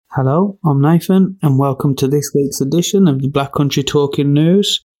Hello, I'm Nathan, and welcome to this week's edition of the Black Country Talking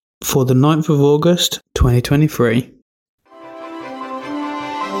News for the 9th of August 2023.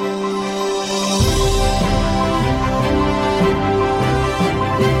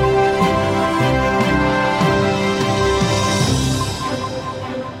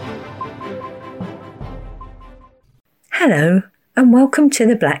 Hello, and welcome to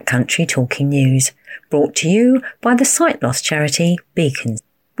the Black Country Talking News, brought to you by the sightloss charity Beacon.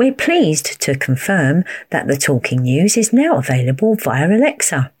 We're pleased to confirm that the Talking News is now available via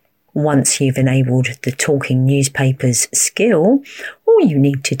Alexa. Once you've enabled the Talking Newspapers skill, all you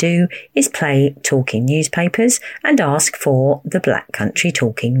need to do is play Talking Newspapers and ask for the Black Country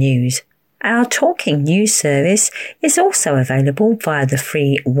Talking News. Our Talking News service is also available via the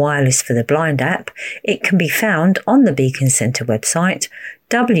free Wireless for the Blind app. It can be found on the Beacon Centre website,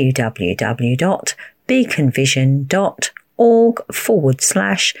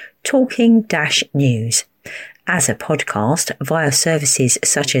 www.beaconvision.org/talking-news, as a podcast via services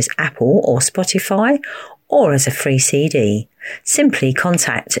such as Apple or Spotify, or as a free CD. Simply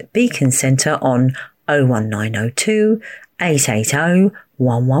contact Beacon Centre on 01902 880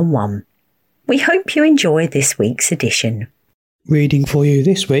 111. We hope you enjoy this week's edition. Reading for you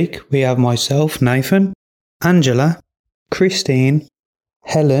this week, we have myself, Nathan, Angela, Christine,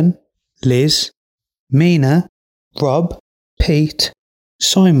 Helen, Liz, Mina, Rob, Pete,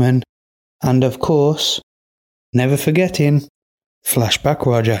 Simon, and of course, never forgetting, Flashback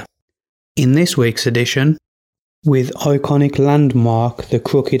Roger. In this week's edition, with iconic landmark the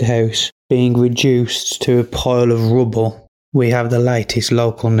Crooked House being reduced to a pile of rubble, we have the latest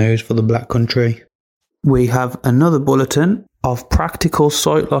local news for the Black Country. We have another bulletin of practical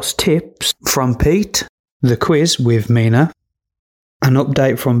sight loss tips from Pete, the quiz with Mina, an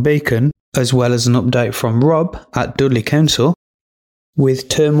update from Beacon, as well as an update from Rob at Dudley Council. With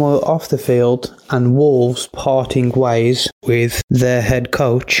turmoil off the field and Wolves parting ways with their head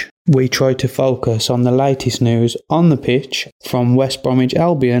coach, we try to focus on the latest news on the pitch from West Bromwich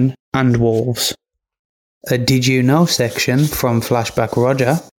Albion and Wolves. A Did You Know section from Flashback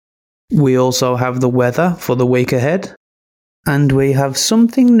Roger. We also have the weather for the week ahead. And we have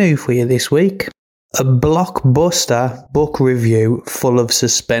something new for you this week. A blockbuster book review full of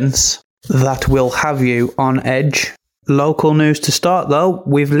suspense that will have you on edge. Local news to start though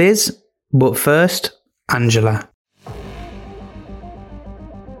with Liz, but first, Angela.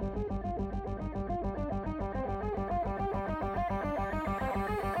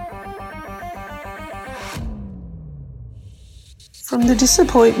 From the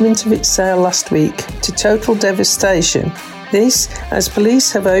disappointment of its sale last week to total devastation, this as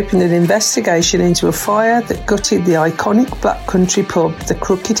police have opened an investigation into a fire that gutted the iconic Black Country pub, the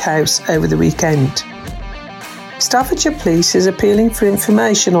Crooked House, over the weekend. Staffordshire Police is appealing for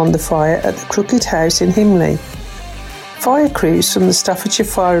information on the fire at the Crooked House in Himley. Fire crews from the Staffordshire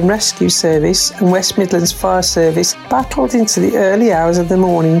Fire and Rescue Service and West Midlands Fire Service battled into the early hours of the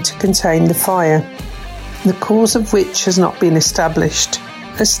morning to contain the fire, the cause of which has not been established.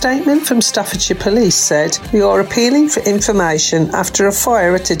 A statement from Staffordshire Police said, "We are appealing for information after a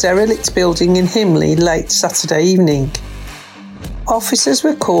fire at a derelict building in Himley late Saturday evening. Officers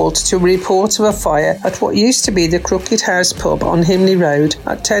were called to a report of a fire at what used to be the Crooked House pub on Himley Road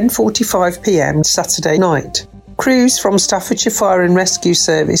at 10:45pm Saturday night. Crews from Staffordshire Fire and Rescue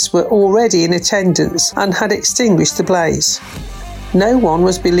Service were already in attendance and had extinguished the blaze. No one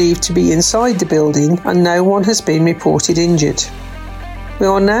was believed to be inside the building and no one has been reported injured. We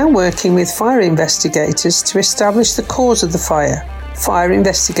are now working with fire investigators to establish the cause of the fire. Fire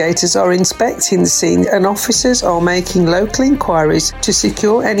investigators are inspecting the scene and officers are making local inquiries to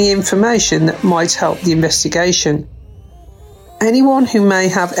secure any information that might help the investigation. Anyone who may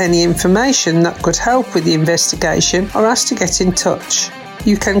have any information that could help with the investigation are asked to get in touch.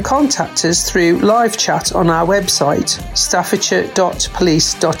 You can contact us through live chat on our website,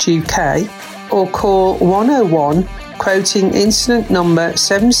 staffordshire.police.uk, or call 101, quoting incident number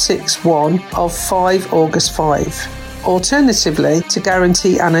 761 of 5 August 5. Alternatively, to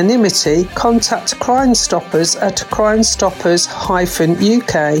guarantee anonymity, contact Crime Stoppers at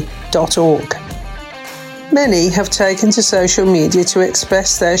crimestoppers-uk.org. Many have taken to social media to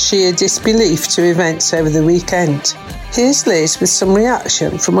express their sheer disbelief to events over the weekend. Here's Liz with some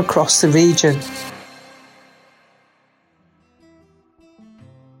reaction from across the region.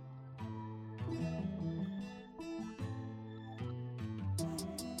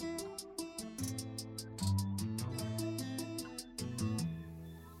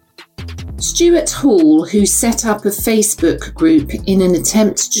 Stuart Hall, who set up a Facebook group in an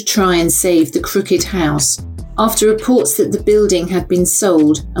attempt to try and save the Crooked House, after reports that the building had been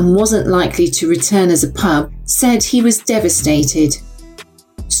sold and wasn't likely to return as a pub, said he was devastated.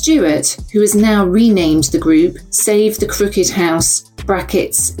 Stuart, who has now renamed the group Save the Crooked House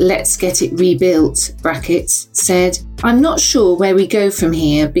 (Let's Get It Rebuilt) said, "I'm not sure where we go from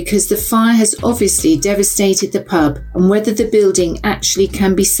here because the fire has obviously devastated the pub and whether the building actually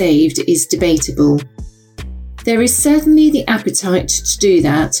can be saved is debatable. There is certainly the appetite to do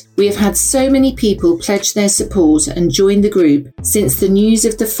that. We have had so many people pledge their support and join the group since the news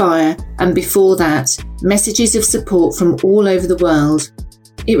of the fire, and before that, messages of support from all over the world.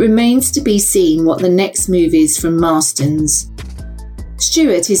 It remains to be seen what the next move is from Marston's."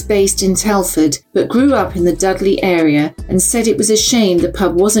 Stuart is based in Telford but grew up in the Dudley area and said it was a shame the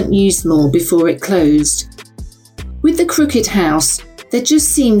pub wasn't used more before it closed. With the Crooked House, there just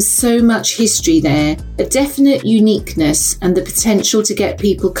seems so much history there, a definite uniqueness and the potential to get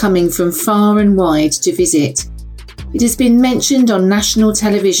people coming from far and wide to visit. It has been mentioned on national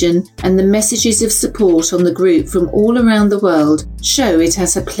television and the messages of support on the group from all around the world show it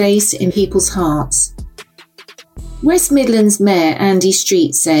has a place in people's hearts. West Midlands Mayor Andy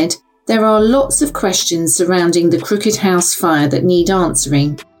Street said, "There are lots of questions surrounding the Crooked House fire that need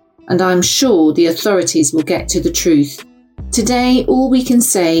answering, and I'm sure the authorities will get to the truth. Today, all we can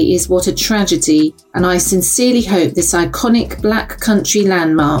say is what a tragedy, and I sincerely hope this iconic Black Country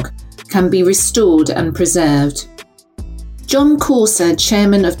landmark can be restored and preserved." John Corser,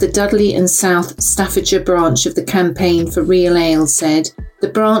 chairman of the Dudley and South Staffordshire branch of the Campaign for Real Ale, said, "The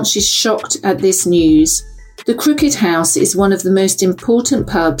branch is shocked at this news. The Crooked House is one of the most important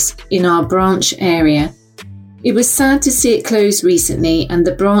pubs in our branch area. It was sad to see it close recently, and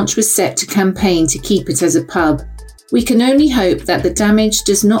the branch was set to campaign to keep it as a pub. We can only hope that the damage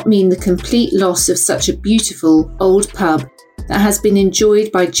does not mean the complete loss of such a beautiful old pub that has been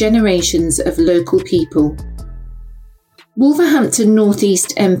enjoyed by generations of local people." Wolverhampton North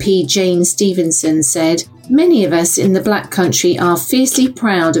East MP Jane Stevenson said, "Many of us in the Black Country are fiercely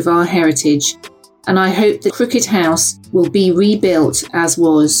proud of our heritage, and I hope the Crooked House will be rebuilt as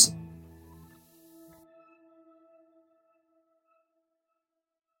was."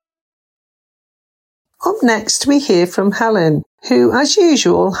 Up next, we hear from Helen, who, as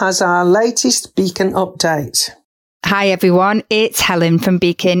usual, has our latest Beacon update. Hi everyone, it's Helen from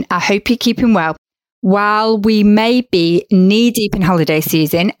Beacon. I hope you're keeping well. While we may be knee-deep in holiday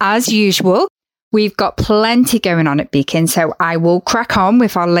season, as usual, we've got plenty going on at Beacon, so I will crack on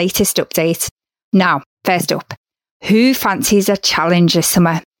with our latest update. Now, first up, who fancies a challenge this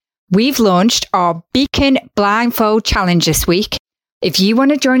summer? We've launched our Beacon Blindfold Challenge this week. If you want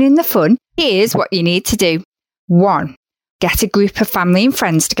to join in the fun, here's what you need to do. 1. Get a group of family and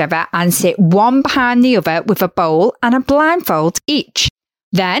friends together and sit one behind the other with a bowl and a blindfold each.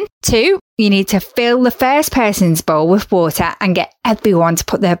 Then, 2, you need to fill the first person's bowl with water and get everyone to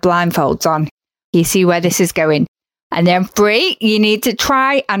put their blindfolds on. You see where this is going. And then 3, you need to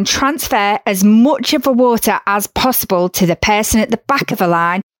try and transfer as much of the water as possible to the person at the back of the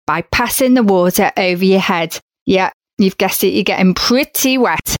line by passing the water over your head. Yeah, you've guessed it, you're getting pretty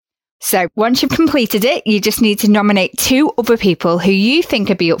wet. So once you've completed it, you just need to nominate 2 other people who you think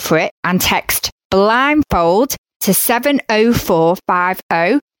would be up for it and text blindfold to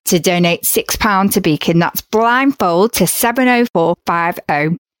 70450 to donate £6 to Beacon. That's blindfold to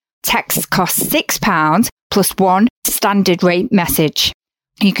 70450. Texts cost £6 plus 1 standard rate message.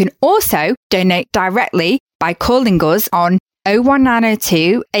 You can also donate directly by calling us on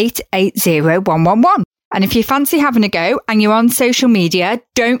 01902 880 111. And if you fancy having a go and you're on social media,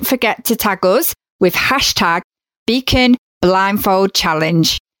 don't forget to tag us with hashtag Beacon Blindfold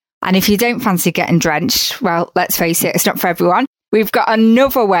Challenge. And if you don't fancy getting drenched, well, let's face it, it's not for everyone. We've got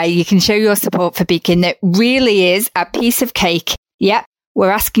another way you can show your support for Beacon that really is a piece of cake. Yep,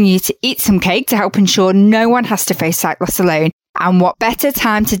 we're asking you to eat some cake to help ensure no one has to face sight loss alone. And what better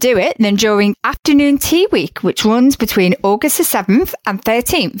time to do it than during Afternoon Tea Week, which runs between August the 7th and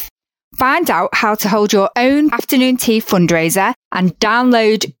 13th. Find out how to hold your own afternoon tea fundraiser and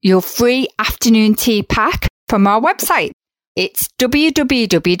download your free afternoon tea pack from our website. It's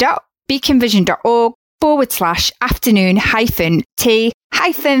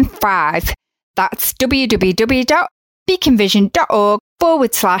www.beaconvision.org/afternoon-tea-5. That's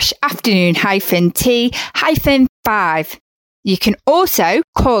www.beaconvision.org/afternoon-tea-5. You can also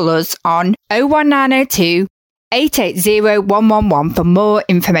call us on 01902 880 111 for more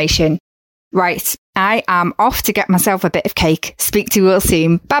information. Right, I am off to get myself a bit of cake. Speak to you all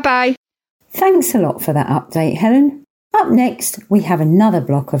soon. Bye-bye. Thanks a lot for that update, Helen. Up next, we have another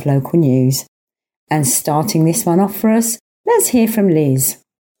block of local news. And starting this one off for us, let's hear from Liz.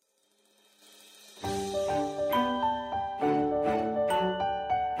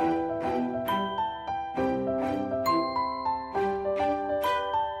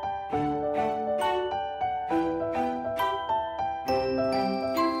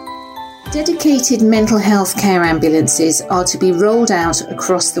 Dedicated mental health care ambulances are to be rolled out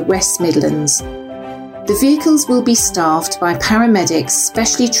across the West Midlands. The vehicles will be staffed by paramedics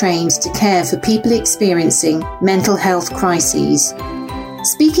specially trained to care for people experiencing mental health crises.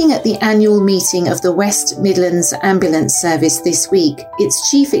 Speaking at the annual meeting of the West Midlands Ambulance Service this week, its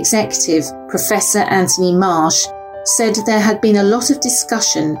Chief Executive, Professor Anthony Marsh, said there had been a lot of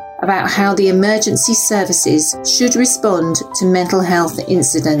discussion about how the emergency services should respond to mental health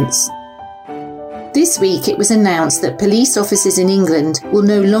incidents. This week it was announced that police officers in England will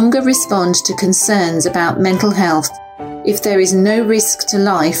no longer respond to concerns about mental health if there is no risk to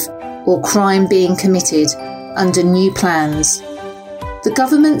life or crime being committed under new plans. The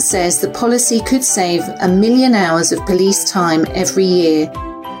government says the policy could save 1 million hours of police time every year,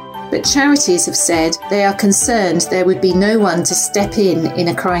 but charities have said they are concerned there would be no one to step in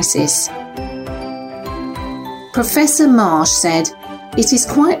a crisis. Professor Marsh said, "It is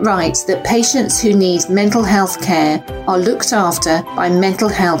quite right that patients who need mental health care are looked after by mental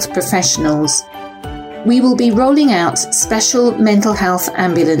health professionals. We will be rolling out special mental health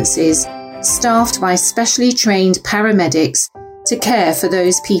ambulances staffed by specially trained paramedics to care for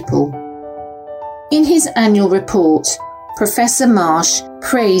those people." In his annual report, Professor Marsh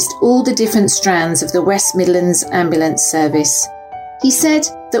praised all the different strands of the West Midlands Ambulance Service. He said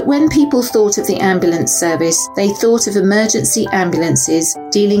that when people thought of the ambulance service, they thought of emergency ambulances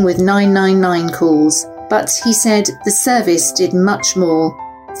dealing with 999 calls. But he said the service did much more.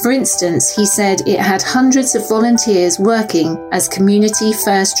 For instance, he said it had hundreds of volunteers working as community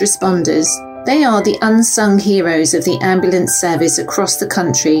first responders. They are the unsung heroes of the ambulance service across the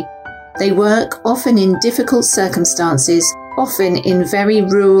country. They work often in difficult circumstances, often in very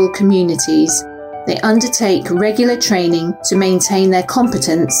rural communities. They undertake regular training to maintain their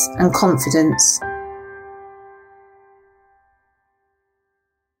competence and confidence.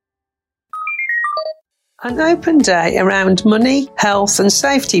 An open day around money, health and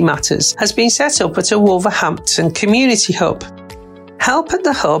safety matters has been set up at a Wolverhampton community hub. Help at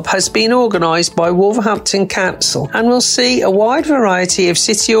the Hub has been organised by Wolverhampton Council and will see a wide variety of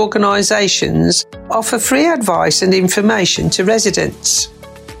city organisations offer free advice and information to residents.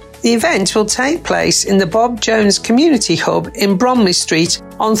 The event will take place in the Bob Jones Community Hub in Bromley Street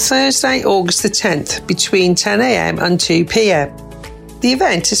on Thursday, August the 10th between 10 a.m. and 2 p.m. The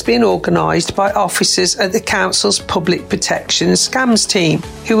event has been organised by officers at the Council's Public Protection Scams team,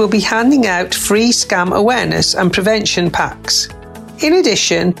 who will be handing out free scam awareness and prevention packs. In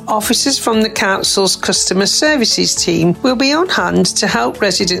addition, officers from the Council's Customer Services team will be on hand to help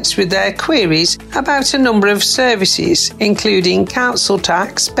residents with their queries about a number of services, including council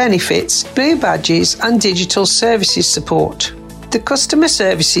tax, benefits, blue badges and digital services support. The Customer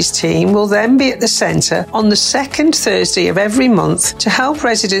Services team will then be at the centre on the second Thursday of every month to help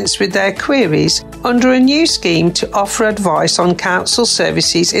residents with their queries under a new scheme to offer advice on council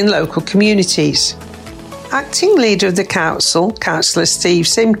services in local communities. Acting leader of the council, Councillor Steve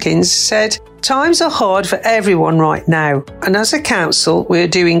Simpkins, said, "Times are hard for everyone right now, and as a council we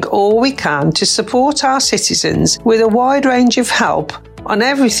are doing all we can to support our citizens with a wide range of help on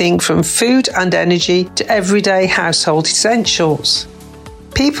everything from food and energy to everyday household essentials.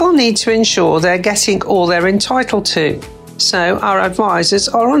 People need to ensure they're getting all they're entitled to, so our advisors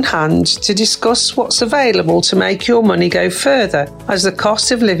are on hand to discuss what's available to make your money go further as the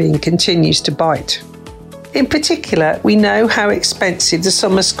cost of living continues to bite. In particular, we know how expensive the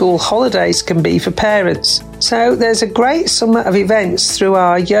summer school holidays can be for parents, so there's a great summer of events through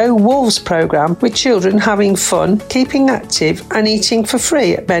our Yo Wolves programme with children having fun, keeping active and eating for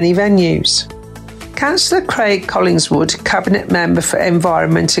free at many venues." Councillor Craig Collingswood, Cabinet Member for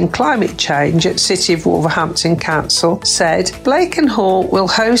Environment and Climate Change at City of Wolverhampton Council, said Blake and Hall will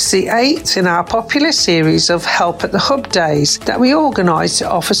host the 8th in our popular series of Help at the Hub days that we organise to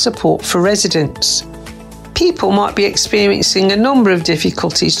offer support for residents. People might be experiencing a number of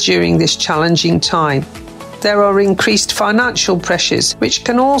difficulties during this challenging time. There are increased financial pressures which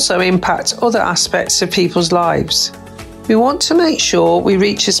can also impact other aspects of people's lives. We want to make sure we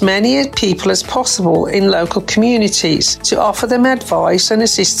reach as many people as possible in local communities to offer them advice and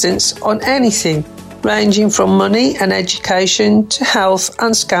assistance on anything, ranging from money and education to health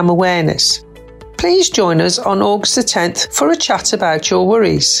and scam awareness. Please join us on August the 10th for a chat about your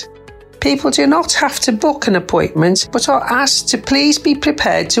worries. People do not have to book an appointment, but are asked to please be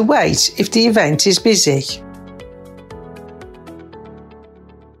prepared to wait if the event is busy.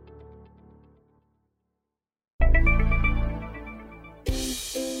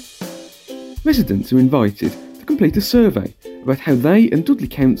 Residents are invited to complete a survey about how they and Dudley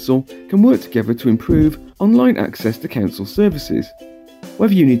Council can work together to improve online access to council services.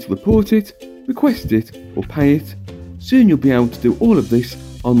 whether you need to report it, request it or pay it. Soon you'll be able to do all of this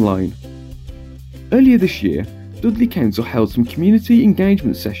online. Earlier this year, Dudley Council held some community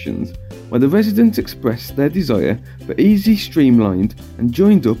engagement sessions where the residents expressed their desire for easy, streamlined and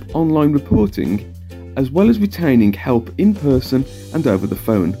joined up online reporting, as well as retaining help in person and over the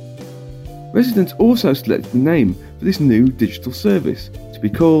phone. Residents also selected the name for this new digital service to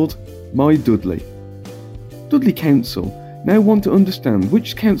be called My Dudley. Dudley Council now want to understand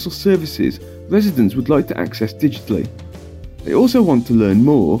which council services residents would like to access digitally. They also want to learn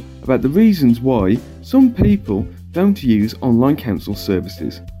more about the reasons why some people don't use online council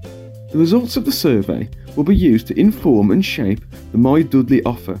services. The results of the survey will be used to inform and shape the My Dudley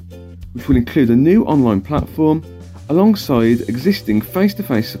offer, which will include a new online platform alongside existing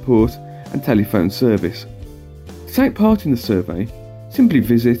face-to-face support and telephone service. To take part in the survey, simply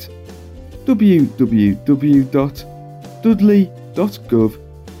visit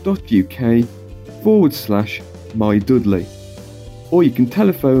www.dudley.gov.uk/mydudley, or you can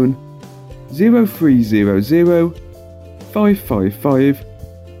telephone 0300 555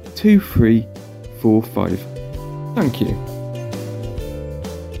 2345. Thank you.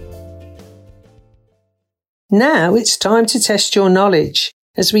 Now it's time to test your knowledge,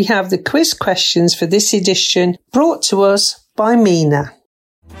 as we have the quiz questions for this edition brought to us by Mina.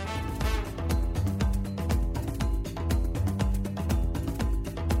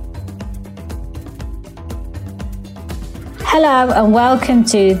 Hello and welcome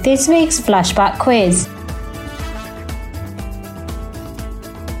to this week's flashback quiz.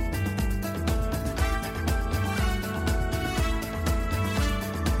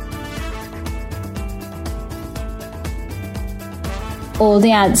 All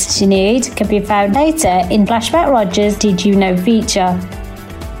the answers you need can be found later in Flashback Roger's Did You Know feature.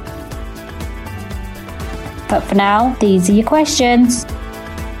 But for now, these are your questions.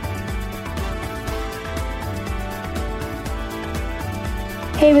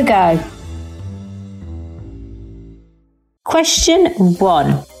 Here we go. Question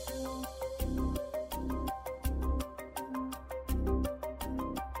 1.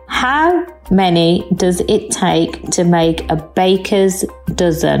 How many does it take to make a baker's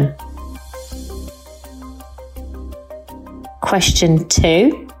dozen? Question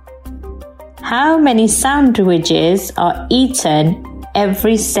 2. How many sandwiches are eaten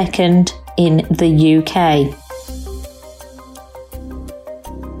every second in the UK?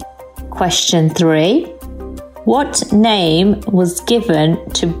 Question 3. What name was given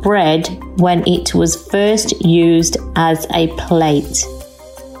to bread when it was first used as a plate?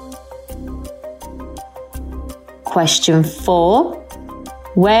 Question 4.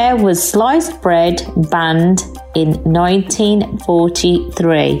 Where was sliced bread banned in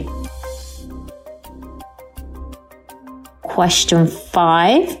 1943? Question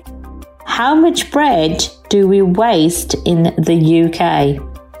 5. How much bread do we waste in the UK?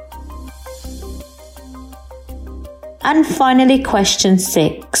 And finally, question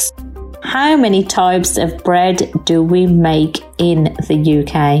 6. How many types of bread do we make in the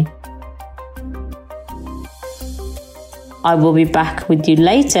UK? I will be back with you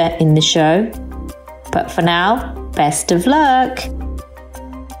later in the show. But for now, best of luck!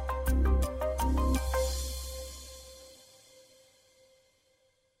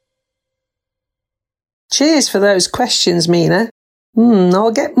 Cheers for those questions, Mina.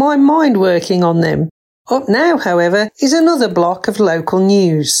 I'll get my mind working on them. Up now, however, is another block of local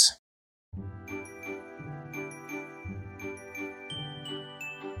news.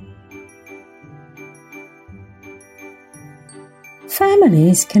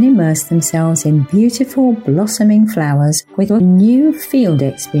 Families can immerse themselves in beautiful blossoming flowers with a new field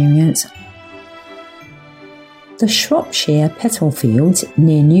experience. The Shropshire Petal Fields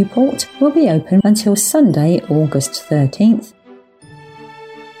near Newport will be open until Sunday, August 13th.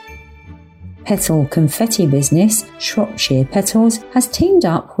 Petal confetti business Shropshire Petals has teamed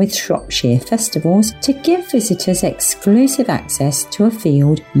up with Shropshire Festivals to give visitors exclusive access to a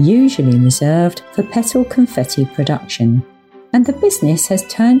field usually reserved for petal confetti production. And the business has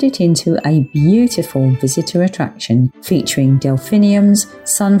turned it into a beautiful visitor attraction featuring delphiniums,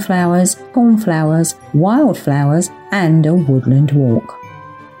 sunflowers, cornflowers, wildflowers and a woodland walk.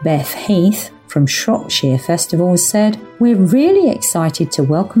 Beth Heath from Shropshire Festivals said, "We're really excited to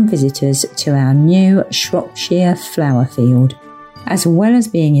welcome visitors to our new Shropshire flower field. As well as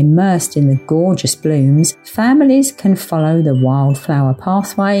being immersed in the gorgeous blooms, families can follow the wildflower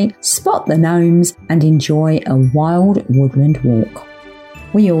pathway, spot the gnomes and enjoy a wild woodland walk.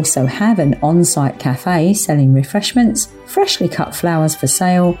 We also have an on-site cafe selling refreshments, freshly cut flowers for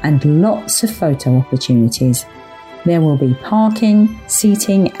sale and lots of photo opportunities. There will be parking,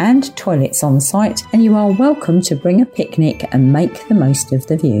 seating and toilets on site, and you are welcome to bring a picnic and make the most of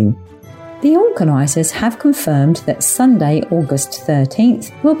the view. The organisers have confirmed that Sunday, August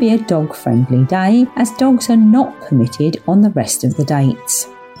 13th will be a dog-friendly day, as dogs are not permitted on the rest of the dates.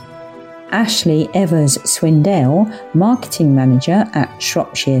 Ashley Evers Swindell, marketing manager at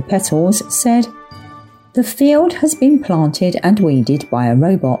Shropshire Petals, said, "The field has been planted and weeded by a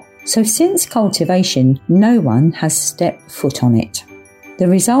robot, so since cultivation no one has stepped foot on it. The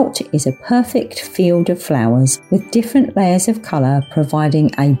result is a perfect field of flowers with different layers of colour,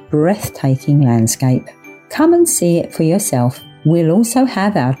 providing a breathtaking landscape. Come and see it for yourself. We'll also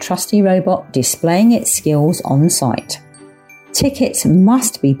have our trusty robot displaying its skills on site." Tickets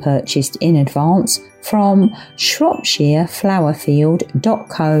must be purchased in advance from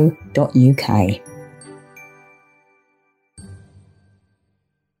shropshireflowerfield.co.uk.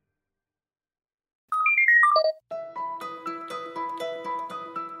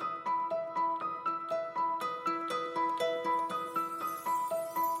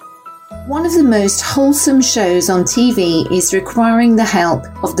 One of the most wholesome shows on TV is requiring the help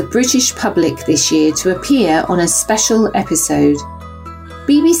of the British public this year to appear on a special episode.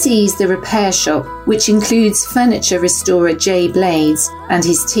 BBC's The Repair Shop, which includes furniture restorer Jay Blades and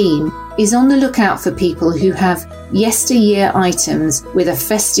his team, is on the lookout for people who have yesteryear items with a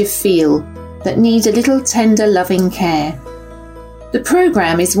festive feel that need a little tender loving care. The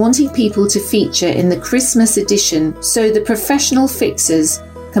programme is wanting people to feature in the Christmas edition so the professional fixers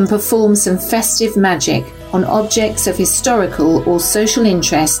can perform some festive magic on objects of historical or social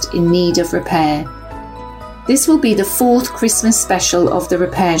interest in need of repair. This will be the fourth Christmas special of The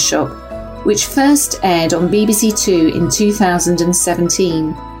Repair Shop, which first aired on BBC Two in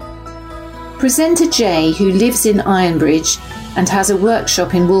 2017. Presenter Jay, who lives in Ironbridge and has a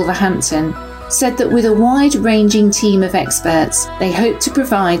workshop in Wolverhampton, said that with a wide-ranging team of experts, they hope to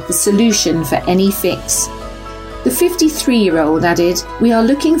provide the solution for any fix. The 53-year-old added, "We are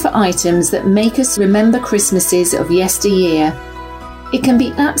looking for items that make us remember Christmases of yesteryear. It can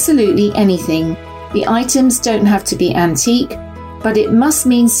be absolutely anything. The items don't have to be antique, but it must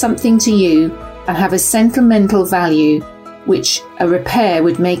mean something to you and have a sentimental value, which a repair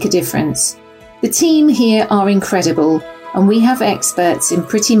would make a difference. The team here are incredible, and we have experts in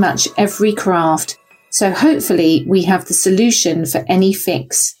pretty much every craft, so hopefully we have the solution for any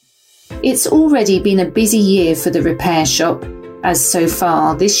fix." It's already been a busy year for The Repair Shop, as so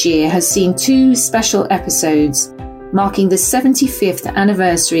far this year has seen 2 special episodes, marking the 75th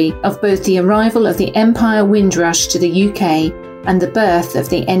anniversary of both the arrival of the Empire Windrush to the UK and the birth of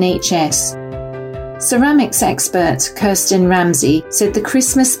the NHS. Ceramics expert Kirsten Ramsey said the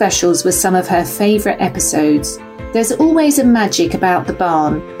Christmas specials were some of her favourite episodes. "There's always a magic about the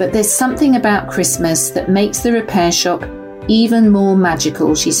barn, but there's something about Christmas that makes The Repair Shop even more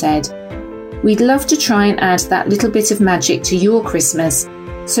magical," she said. "We'd love to try and add that little bit of magic to your Christmas,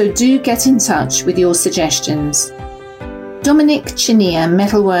 so do get in touch with your suggestions." Dominic Chenier,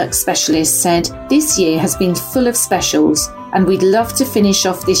 metalwork specialist, said, "This year has been full of specials, and we'd love to finish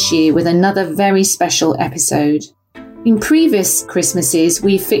off this year with another very special episode. In previous Christmases,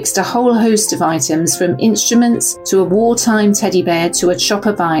 we've fixed a whole host of items, from instruments to a wartime teddy bear to a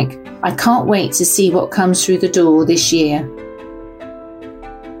chopper bike. I can't wait to see what comes through the door this year."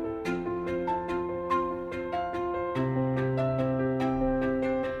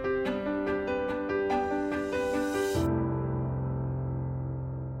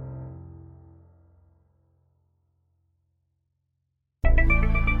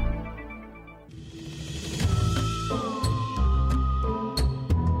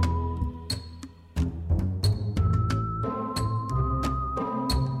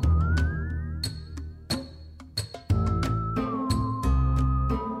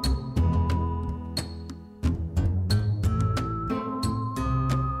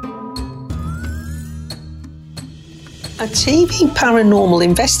 A TV paranormal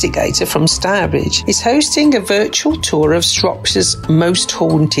investigator from Stourbridge is hosting a virtual tour of Shropshire's most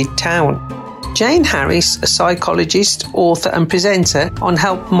haunted town. Jane Harris, a psychologist, author and presenter on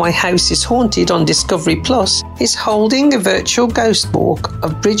Help My House is Haunted on Discovery Plus, is holding a virtual ghost walk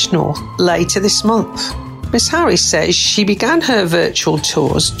of Bridgnorth later this month. Miss Harris says she began her virtual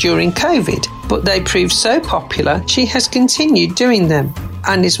tours during COVID, but they proved so popular she has continued doing them,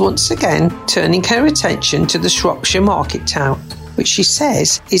 and is once again turning her attention to the Shropshire market town, which she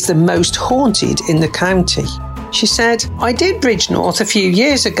says is the most haunted in the county. She said, "I did Bridgnorth a few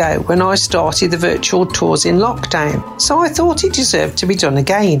years ago when I started the virtual tours in lockdown, so I thought it deserved to be done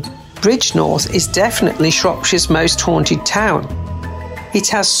again. Bridgnorth is definitely Shropshire's most haunted town. It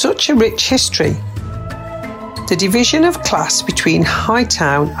has such a rich history. The division of class between High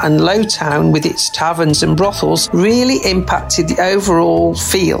Town and Low Town, with its taverns and brothels, really impacted the overall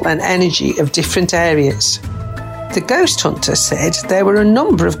feel and energy of different areas. The ghost hunter said there were a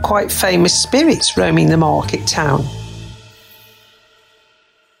number of quite famous spirits roaming the market town.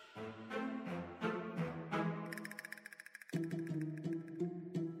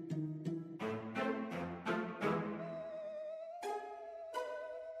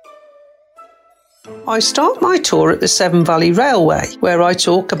 I start my tour at the Severn Valley Railway, where I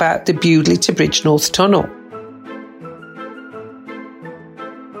talk about the Bewdley to Bridgnorth Tunnel.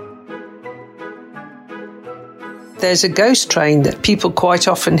 There's a ghost train that people quite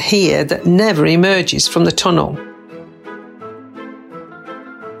often hear that never emerges from the tunnel.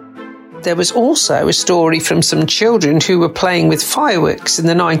 There was also a story from some children who were playing with fireworks in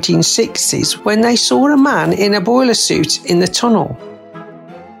the 1960s when they saw a man in a boiler suit in the tunnel.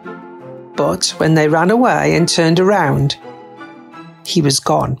 But when they ran away and turned around, he was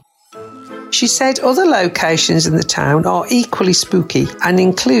gone. She said other locations in the town are equally spooky and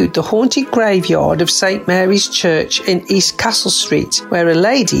include the haunted graveyard of St Mary's Church in East Castle Street, where a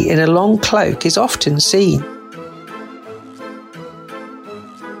lady in a long cloak is often seen.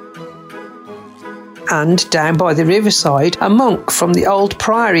 And down by the riverside, a monk from the old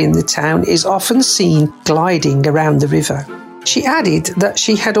priory in the town is often seen gliding around the river. She added that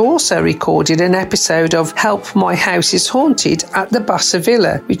she had also recorded an episode of Help My House is Haunted at the Bassa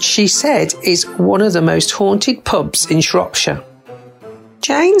Villa, which she said is one of the most haunted pubs in Shropshire.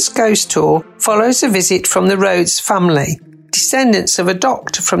 Jane's ghost tour follows a visit from the Rhodes family, descendants of a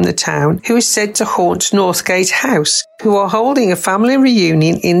doctor from the town who is said to haunt Northgate House, who are holding a family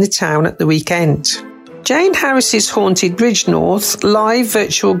reunion in the town at the weekend. Jane Harris's Haunted Bridgnorth live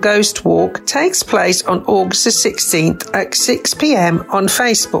virtual ghost walk takes place on August the 16th at 6 p.m. on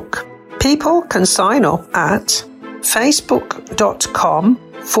Facebook. People can sign up at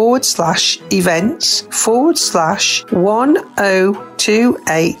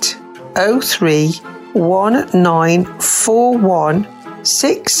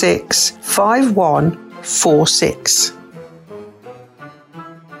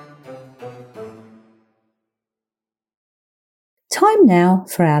Time now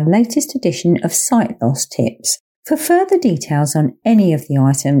for our latest edition of Sight Loss Tips. For further details on any of the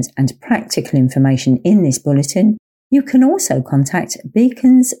items and practical information in this bulletin, you can also contact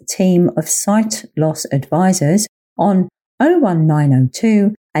Beacon's team of sight loss advisors on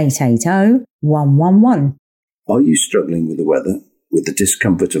 01902 880 111. Are you struggling with the weather, with the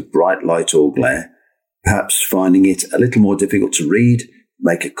discomfort of bright light or glare? Perhaps finding it a little more difficult to read,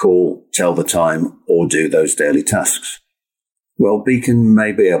 make a call, tell the time, or do those daily tasks? Well, Beacon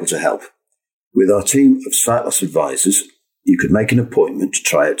may be able to help. With our team of sight loss advisors, you could make an appointment to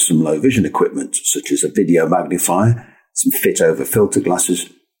try out some low vision equipment, such as a video magnifier, some fit-over filter glasses,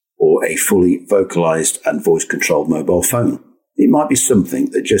 or a fully vocalized and voice-controlled mobile phone. It might be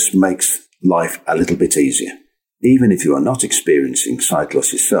something that just makes life a little bit easier. Even if you are not experiencing sight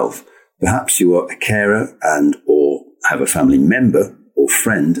loss yourself, perhaps you are a carer and or have a family member or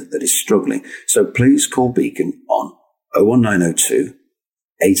friend that is struggling. So please call Beacon on 01902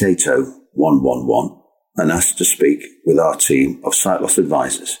 880 111 and ask to speak with our team of sight loss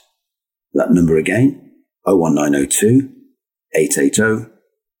advisors. That number again, 01902 880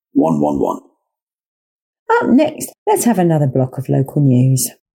 111. Up next, let's have another block of local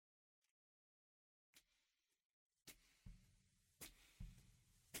news.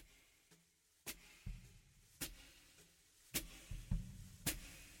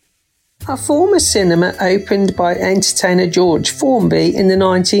 A former cinema opened by entertainer George Formby in the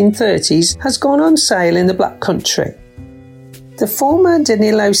 1930s has gone on sale in the Black Country. The former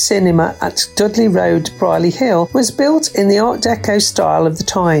Danilo Cinema at Dudley Road, Brierley Hill, was built in the Art Deco style of the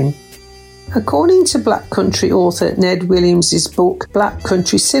time. According to Black Country author Ned Williams' book Black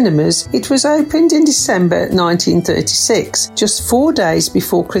Country Cinemas, it was opened in December 1936, just 4 days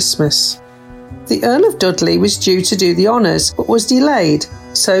before Christmas. The Earl of Dudley was due to do the honours, but was delayed,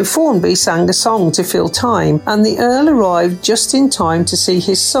 so Formby sang a song to fill time, and the Earl arrived just in time to see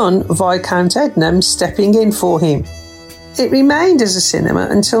his son, Viscount Ednam, stepping in for him. It remained as a cinema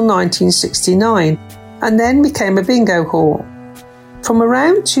until 1969, and then became a bingo hall. From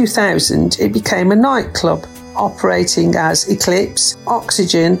around 2000, it became a nightclub, operating as Eclipse,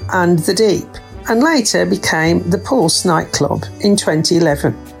 Oxygen and The Deep, and later became the Pulse nightclub in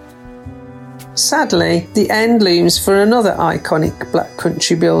 2011. Sadly, the end looms for another iconic Black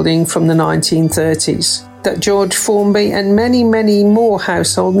Country building from the 1930s that George Formby and many, many more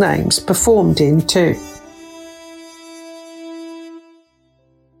household names performed in too.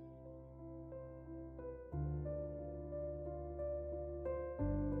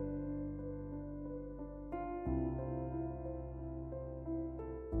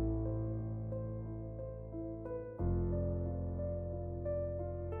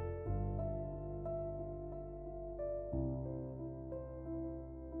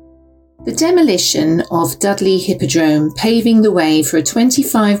 The demolition of Dudley Hippodrome, paving the way for a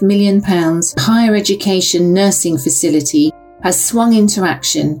 £25 million higher education nursing facility, has swung into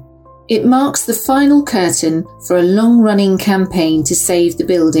action. It marks the final curtain for a long-running campaign to save the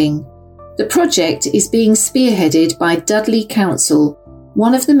building. The project is being spearheaded by Dudley Council,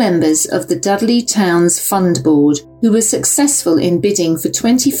 one of the members of the Dudley Towns Fund Board, who was successful in bidding for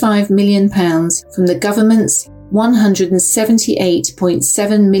 £25 million from the government's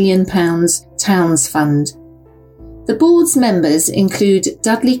 £178.7 million Towns Fund. The board's members include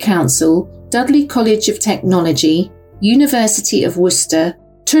Dudley Council, Dudley College of Technology, University of Worcester,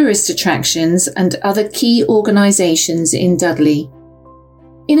 tourist attractions and other key organisations in Dudley.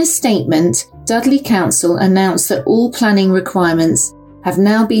 In a statement, Dudley Council announced that all planning requirements have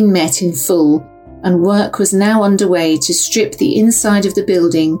now been met in full and work was now underway to strip the inside of the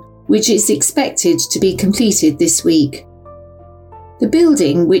building, which is expected to be completed this week. The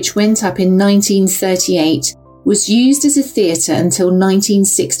building, which went up in 1938, was used as a theatre until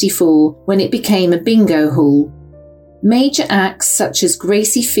 1964 when it became a bingo hall. Major acts such as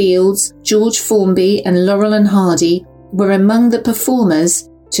Gracie Fields, George Formby and Laurel and Hardy were among the performers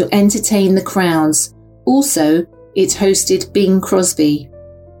to entertain the crowds. Also, it hosted Bing Crosby.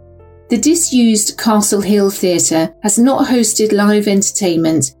 The disused Castle Hill Theatre has not hosted live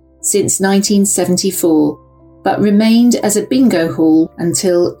entertainment since 1974, but remained as a bingo hall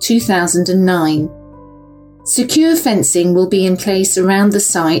until 2009. Secure fencing will be in place around the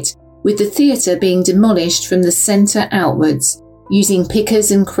site, with the theatre being demolished from the centre outwards, using pickers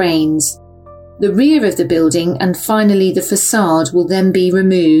and cranes. The rear of the building and finally the facade will then be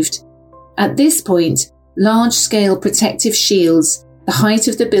removed. At this point, large-scale protective shields, the height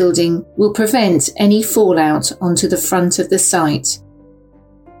of the building, will prevent any fallout onto the front of the site.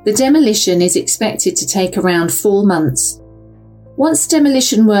 The demolition is expected to take around 4 months. Once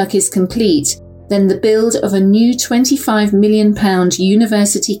demolition work is complete, then the build of a new £25 million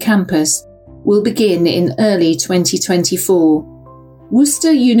university campus will begin in early 2024.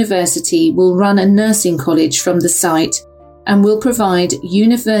 Worcester University will run a nursing college from the site and will provide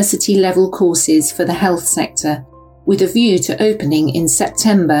university-level courses for the health sector, with a view to opening in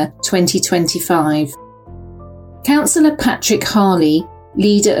September 2025. Councillor Patrick Harley,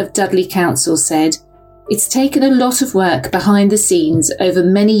 leader of Dudley Council, said, "It's taken a lot of work behind the scenes over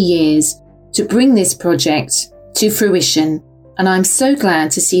many years to bring this project to fruition, and I'm so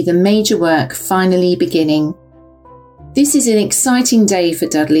glad to see the major work finally beginning. This is an exciting day for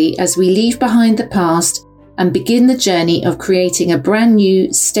Dudley as we leave behind the past and begin the journey of creating a brand new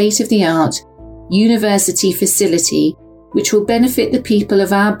state-of-the-art university facility which will benefit the people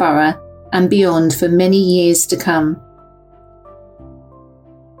of our borough and beyond for many years to come."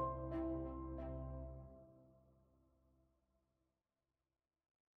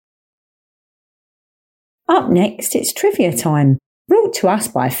 Up next, it's trivia time, brought to us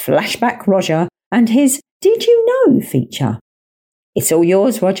by Flashback Roger and his Did You Know feature. It's all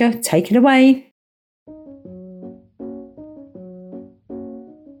yours, Roger. Take it away.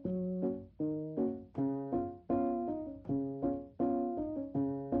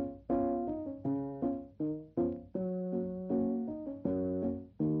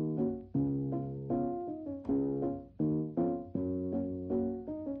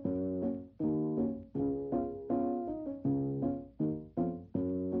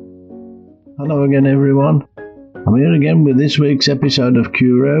 Hello again everyone, I'm here again with this week's episode of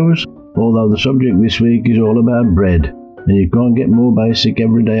Curios, although the subject this week is all about bread, and you can't get more basic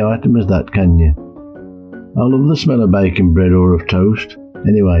everyday item as that, can you? I love the smell of baking bread or of toast.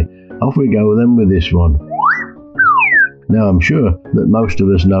 Anyway, off we go then with this one. Now I'm sure that most of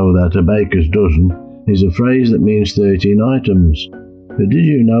us know that a baker's dozen is a phrase that means 13 items, but did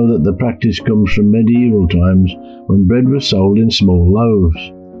you know that the practice comes from medieval times when bread was sold in small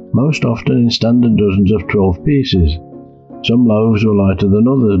loaves? Most often in standard dozens of 12 pieces. Some loaves were lighter than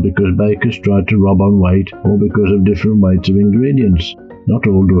others because bakers tried to rob on weight or because of different weights of ingredients. Not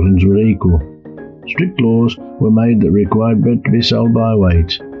all dozens were equal. Strict laws were made that required bread to be sold by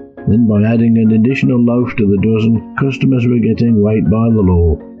weight. Then by adding an additional loaf to the dozen, customers were getting weight by the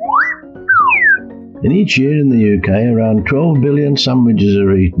law. In each year in the UK, around 12 billion sandwiches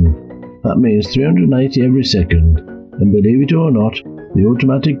are eaten. That means 380 every second. And believe it or not, the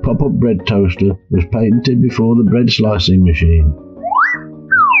automatic pop-up bread toaster was patented before the bread slicing machine.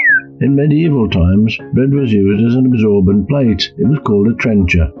 In medieval times, bread was used as an absorbent plate. It was called a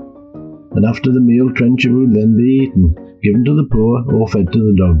trencher. And after the meal, trencher would then be eaten, given to the poor or fed to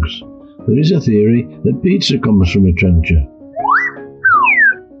the dogs. There is a theory that pizza comes from a trencher.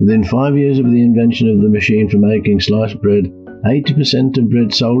 Within 5 years of the invention of the machine for making sliced bread, 80% of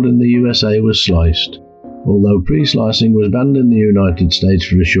bread sold in the USA was sliced, although pre-slicing was banned in the United States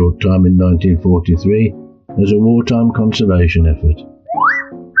for a short time in 1943 as a wartime conservation effort.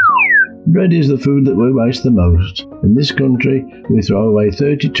 Bread is the food that we waste the most. In this country, we throw away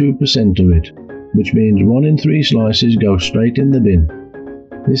 32% of it, which means 1 in 3 slices go straight in the bin.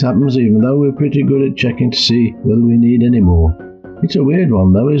 This happens even though we're pretty good at checking to see whether we need any more. It's a weird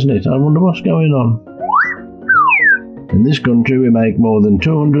one though, isn't it? I wonder what's going on. In this country we make more than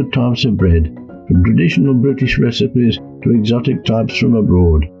 200 types of bread, from traditional British recipes to exotic types from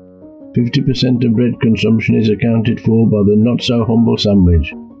abroad. 50% of bread consumption is accounted for by the not-so-humble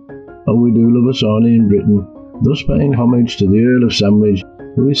sandwich. And we do love a sarnie in Britain, thus paying homage to the Earl of Sandwich,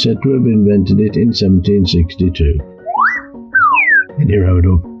 who is said to have invented it in 1762. Any road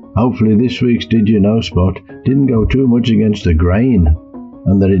up. Hopefully this week's Did You Know spot didn't go too much against the grain,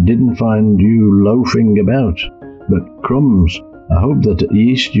 and that it didn't find you loafing about. But crumbs, I hope that at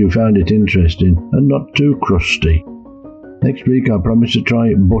least you found it interesting and not too crusty. Next week I promise to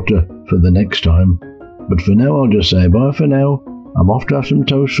try butter for the next time. But for now I'll just say bye for now. I'm off to have some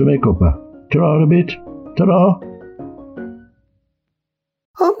toast for my cuppa. Ta-ra a bit. Ta-ra.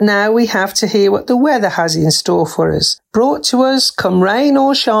 Up now we have to hear what the weather has in store for us. Brought to us, come rain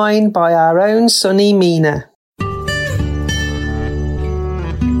or shine, by our own sunny Mina.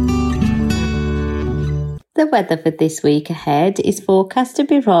 The weather for this week ahead is forecast to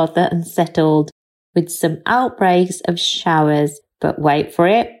be rather unsettled, with some outbreaks of showers. But wait for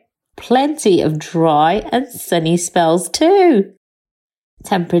it, plenty of dry and sunny spells too.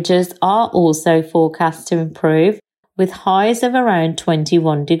 Temperatures are also forecast to improve, with highs of around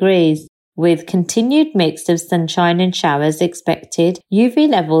 21 degrees. With continued mix of sunshine and showers expected, UV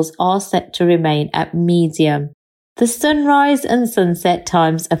levels are set to remain at medium. The sunrise and sunset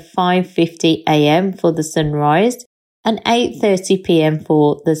times are 5:50 a.m. for the sunrise and 8:30 p.m.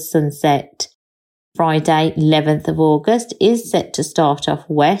 for the sunset. Friday, 11th of August, is set to start off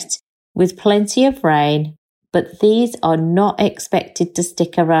wet with plenty of rain, but these are not expected to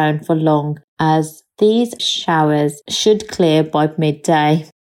stick around for long, as these showers should clear by midday,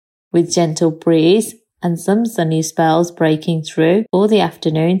 with gentle breeze and some sunny spells breaking through for the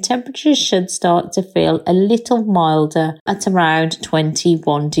afternoon. Temperatures should start to feel a little milder at around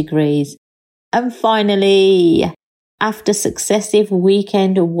 21 degrees. And finally, after successive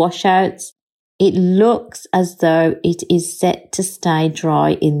weekend washouts, it looks as though it is set to stay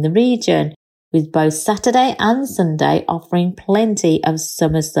dry in the region, with both Saturday and Sunday offering plenty of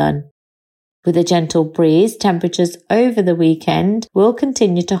summer sun. With a gentle breeze, temperatures over the weekend will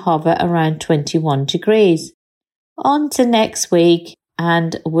continue to hover around 21 degrees. On to next week,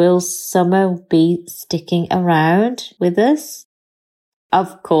 and will summer be sticking around with us?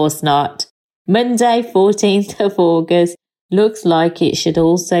 Of course not. Monday, 14th of August, looks like it should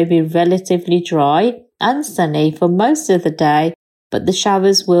also be relatively dry and sunny for most of the day, but the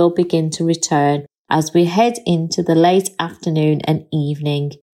showers will begin to return as we head into the late afternoon and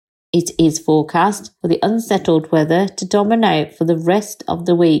evening. It is forecast for the unsettled weather to dominate for the rest of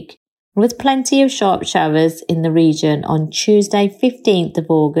the week, with plenty of sharp showers in the region on Tuesday 15th of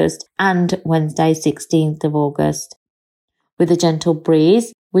August and Wednesday 16th of August. With a gentle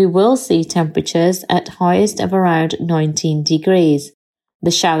breeze, we will see temperatures at highest of around 19 degrees. The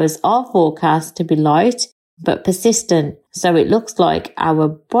showers are forecast to be light but persistent, so it looks like our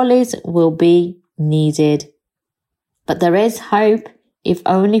brollies will be needed. But there is hope, if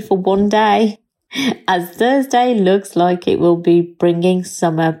only for one day, as Thursday looks like it will be bringing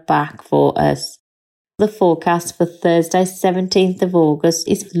summer back for us. The forecast for Thursday 17th of August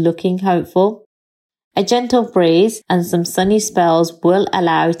is looking hopeful. A gentle breeze and some sunny spells will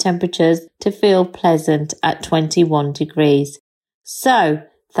allow temperatures to feel pleasant at 21 degrees. So,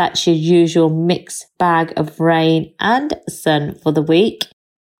 that's your usual mixed bag of rain and sun for the week.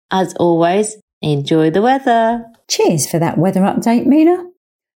 As always, enjoy the weather. Cheers for that weather update, Mina.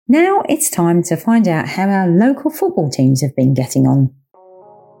 Now it's time to find out how our local football teams have been getting on.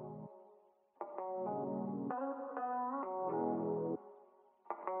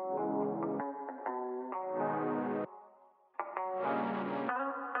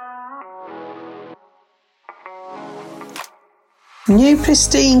 New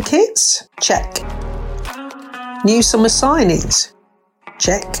pristine kits? Check. New summer signings?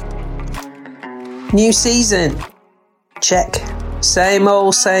 Check. New season? Check. Same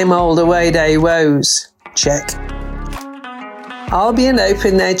old away day woes? Check. Albion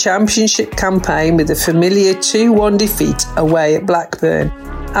opened their championship campaign with a familiar 2-1 defeat away at Blackburn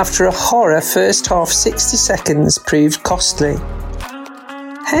after a horror first half 60 seconds proved costly.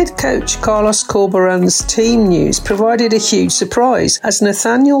 Head coach Carlos Corberan's team news provided a huge surprise as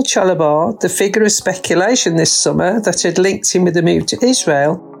Nathaniel Chalabar, the figure of speculation this summer that had linked him with the move to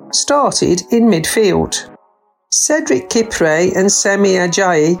Israel, started in midfield. Cedric Kipre and Semi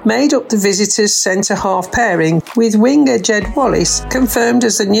Ajayi made up the visitors' centre-half pairing, with winger Jed Wallace confirmed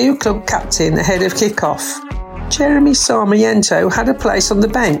as the new club captain ahead of kick-off. Jeremy Sarmiento had a place on the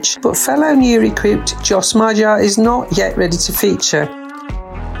bench, but fellow new recruit Jos Maja is not yet ready to feature.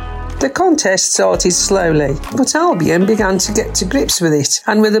 The contest started slowly, but Albion began to get to grips with it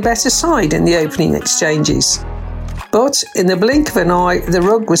and were the better side in the opening exchanges. But in the blink of an eye, the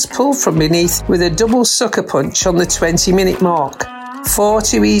rug was pulled from beneath with a double sucker punch on the 20-minute mark, far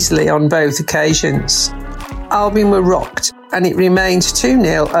too easily on both occasions. Albion were rocked, and it remained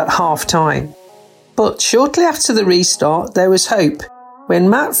 2-0 at half-time. But shortly after the restart, there was hope, when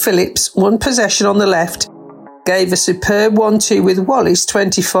Matt Phillips won possession on the left, gave a superb 1-2 with Wallace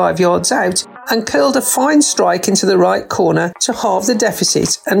 25 yards out, and curled a fine strike into the right corner to halve the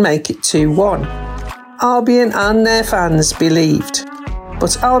deficit and make it 2-1. Albion and their fans believed.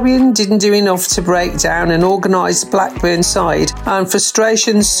 But Albion didn't do enough to break down an organised Blackburn side, and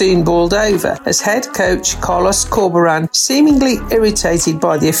frustrations soon boiled over as head coach Carlos Corberan, seemingly irritated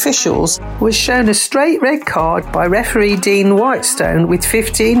by the officials, was shown a straight red card by referee Dean Whitestone with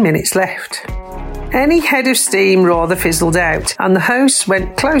 15 minutes left. Any head of steam rather fizzled out, and the hosts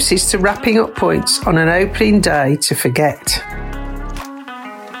went closest to wrapping up points on an opening day to forget.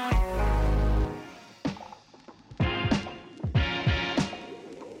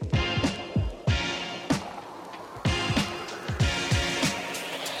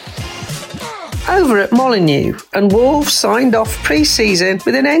 Over at Molineux, and Wolves signed off pre-season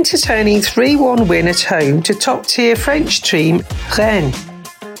with an entertaining 3-1 win at home to top-tier French team Rennes.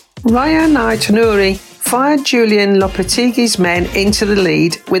 Ryan Aït-Nouri fired Julien Lopetegui's men into the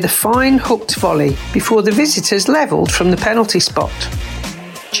lead with a fine hooked volley before the visitors levelled from the penalty spot.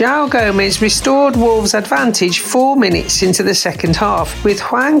 João Gomes restored Wolves' advantage 4 minutes into the second half, with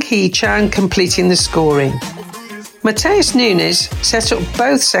Huang Hee-chan completing the scoring. Mateus Nunes set up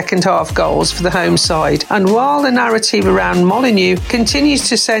both second-half goals for the home side, and while the narrative around Molineux continues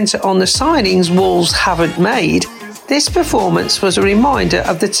to centre on the signings Wolves haven't made, this performance was a reminder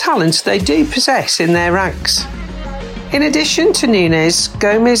of the talent they do possess in their ranks. In addition to Nunes,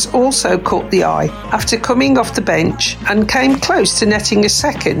 Gomes also caught the eye after coming off the bench and came close to netting a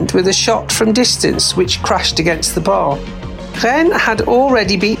second with a shot from distance which crashed against the bar. Rennes had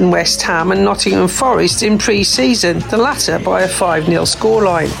already beaten West Ham and Nottingham Forest in pre-season, the latter by a 5-0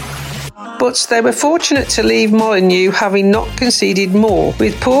 scoreline. But they were fortunate to leave Molineux having not conceded more,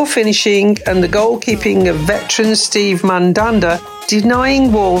 with poor finishing and the goalkeeping of veteran Steve Mandanda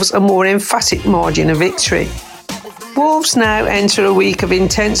denying Wolves a more emphatic margin of victory. Wolves now enter a week of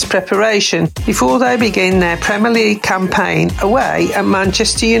intense preparation before they begin their Premier League campaign away at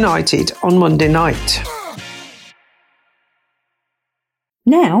Manchester United on Monday night.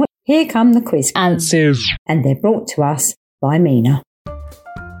 Now, here come the quiz answers, and they're brought to us by Mina.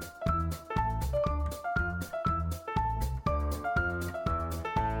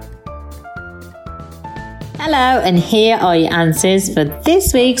 Hello, and here are your answers for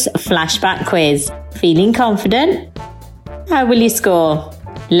this week's flashback quiz. Feeling confident? How will you score?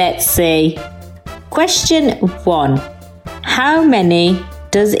 Let's see. Question 1. How many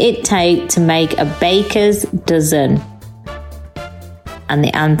does it take to make a baker's dozen? And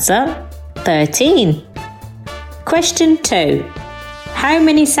the answer, 13. Question 2. How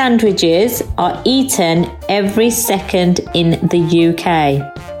many sandwiches are eaten every second in the UK?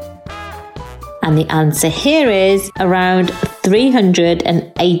 And the answer here is around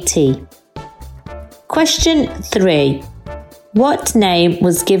 380. Question 3. What name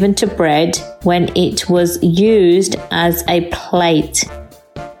was given to bread when it was used as a plate?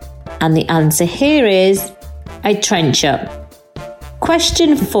 And the answer here is a trencher.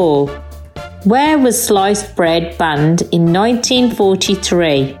 Question 4. Where was sliced bread banned in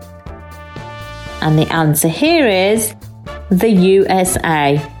 1943? And the answer here is the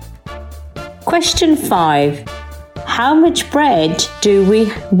USA. Question 5. How much bread do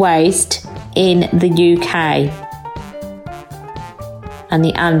we waste in the UK? And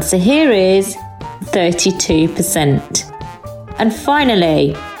the answer here is 32%. And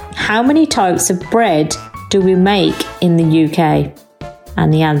finally, how many types of bread do we make in the UK?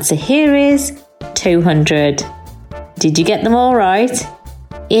 And the answer here is 200. Did you get them all right?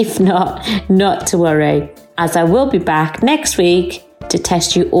 If not, not to worry, as I will be back next week to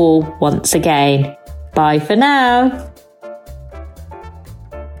test you all once again. Bye for now.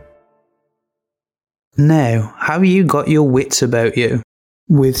 Now, have you got your wits about you?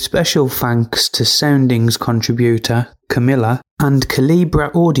 with special thanks to Soundings contributor Camilla and Calibra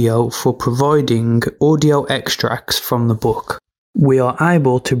Audio for providing audio extracts from the book. We are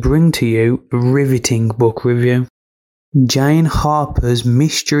able to bring to you a riveting book review. Jane Harper's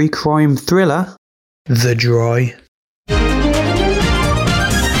mystery crime thriller, The Dry.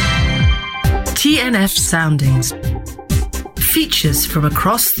 TNF Soundings. Features from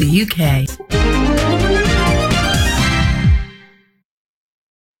across the UK.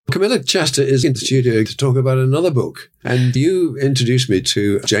 Camilla Chester is in the studio to talk about another book. And you introduced me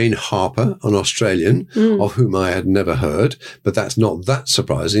to Jane Harper, an Australian, of whom I had never heard. But that's not that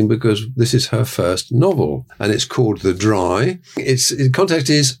surprising because this is her first novel. And it's called The Dry. Its context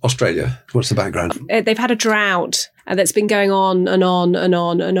is Australia. What's the background? They've had a drought that's been going on and on and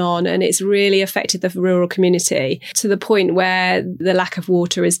on and on, and it's really affected the rural community to the point where the lack of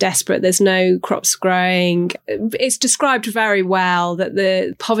water is desperate. There's no crops growing. It's described very well that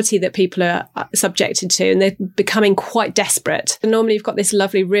the poverty that people are subjected to, and they're becoming quite desperate. And normally you've got this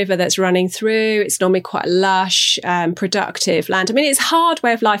lovely river that's running through. It's normally quite lush, productive land. I mean, it's a hard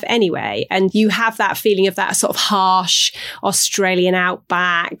way of life anyway, and you have that feeling of that sort of harsh Australian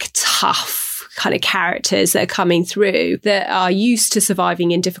outback, tough kind of characters that are coming through that are used to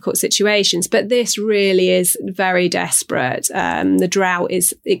surviving in difficult situations. But this really is very desperate. The drought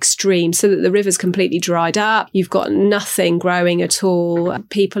is extreme, so that the river's completely dried up. You've got nothing growing at all.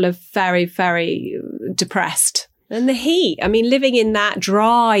 People are very, very depressed. And the heat, I mean, living in that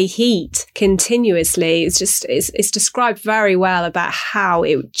dry heat continuously, it's described very well about how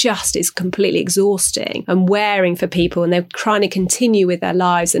it just is completely exhausting and wearing for people, and they're trying to continue with their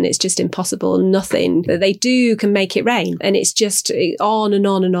lives and it's just impossible. Nothing that they do can make it rain. And it's just on and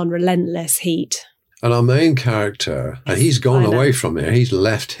on and on, relentless heat. And our main character, and he's gone away from here. He's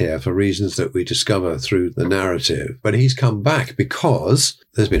left here for reasons that we discover through the narrative. But he's come back because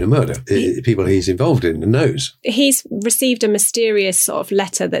there's been a murder. People he's involved in knows. He's received a mysterious sort of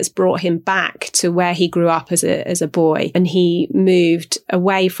letter that's brought him back to where he grew up as a boy, and he moved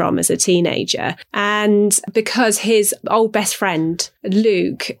away from as a teenager. And because his old best friend,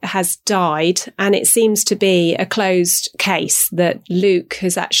 Luke, has died, and it seems to be a closed case, that Luke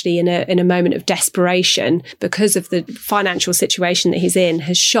has actually, in a moment of desperation, because of the financial situation that he's in,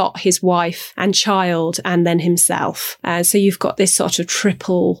 has shot his wife and child and then himself. So you've got this sort of triple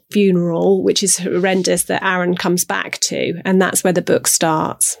funeral, which is horrendous, that Aaron comes back to. And that's where the book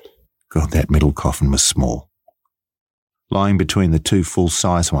starts. God, that middle coffin was small. Lying between the two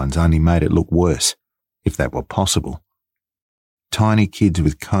full-size ones only made it look worse, if that were possible. Tiny kids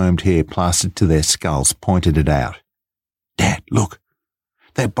with combed hair plastered to their skulls pointed it out. Dad, look,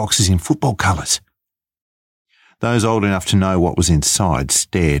 that box is in football colours. Those old enough to know what was inside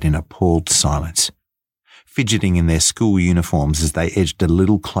stared in appalled silence, fidgeting in their school uniforms as they edged a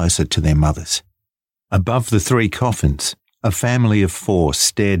little closer to their mothers. Above the three coffins, a family of four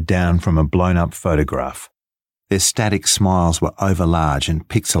stared down from a blown-up photograph. Their static smiles were overlarge and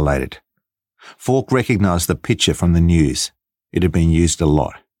pixelated. Falk recognised the picture from the news. It had been used a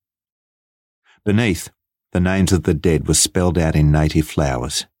lot. Beneath, the names of the dead were spelled out in native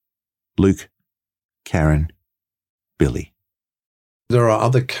flowers. Luke, Karen, Billy. There are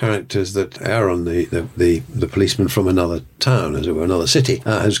other characters that Aaron, the policeman from another town, as it were, another city,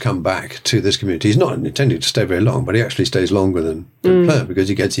 has come back to this community. He's not intending to stay very long, but he actually stays longer than planned because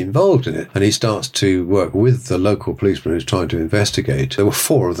he gets involved in it. And he starts to work with the local policeman who's trying to investigate. There were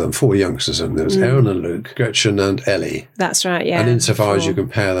four of them, four youngsters, and there was Aaron and Luke, Gretchen and Ellie. That's right, yeah. And insofar as you can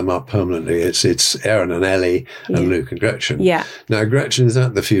pair them up permanently, it's Aaron and Ellie and Luke and Gretchen. Yeah. Now, Gretchen is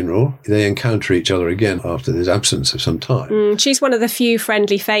at the funeral. They encounter each other again after this absence of some time. She's one of the few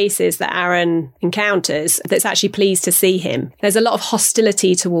friendly faces that Aaron encounters that's actually pleased to see him. There's a lot of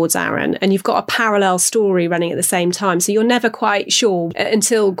hostility towards Aaron, and you've got a parallel story running at the same time. So you're never quite sure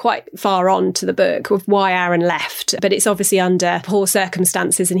until quite far on to the book of why Aaron left. But it's obviously under poor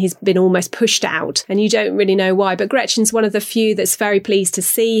circumstances and he's been almost pushed out, and you don't really know why. But Gretchen's one of the few that's very pleased to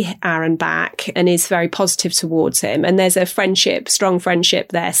see Aaron back and is very positive towards him. And there's a friendship, strong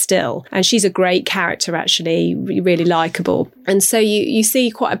friendship there still. And she's a great character, actually, really likeable. And so you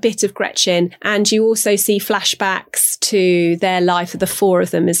see quite a bit of Gretchen, and you also see flashbacks to their life of the four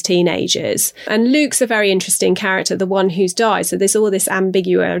of them as teenagers. And Luke's a very interesting character, the one who's died. So there's all this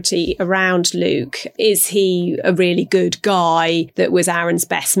ambiguity around Luke. Is he a really good guy that was Aaron's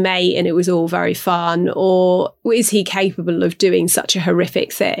best mate and it was all very fun? Or is he capable of doing such a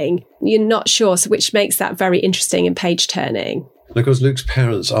horrific thing? You're not sure, so which makes that very interesting and page-turning. And of course, Luke's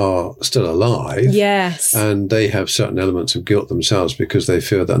parents are still alive. Yes. And they have certain elements of guilt themselves because they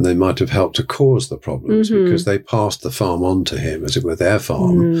feel that they might have helped to cause the problems because they passed the farm on to him, as it were, their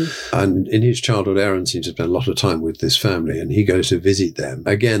farm. And in his childhood, Aaron seems to spend a lot of time with this family and he goes to visit them.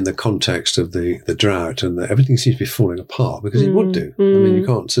 Again, the context of the drought and everything seems to be falling apart because it would do. I mean, you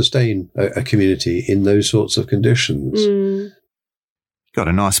can't sustain a community in those sorts of conditions. Got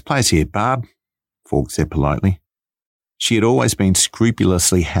a nice place here, Barb, Falk said politely. She had always been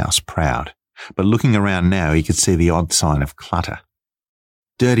scrupulously house-proud, but looking around now he could see the odd sign of clutter.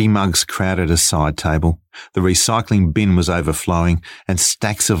 Dirty mugs crowded a side table, the recycling bin was overflowing, and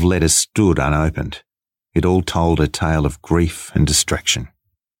stacks of letters stood unopened. It all told a tale of grief and distraction.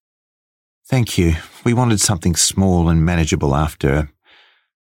 Thank you. We wanted something small and manageable after...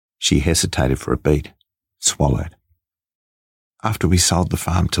 She hesitated for a beat, swallowed. After we sold the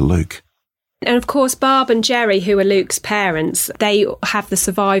farm to Luke. And of course, Barb and Jerry, who are Luke's parents, they have the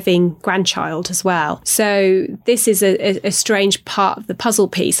surviving grandchild as well. So this is a strange part of the puzzle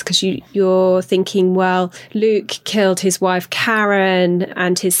piece because you're thinking, well, Luke killed his wife Karen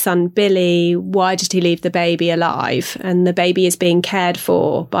and his son Billy. Why did he leave the baby alive? And the baby is being cared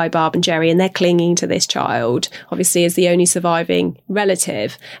for by Barb and Jerry and they're clinging to this child, obviously as the only surviving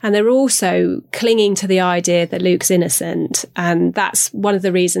relative. And they're also clinging to the idea that Luke's innocent. And that's one of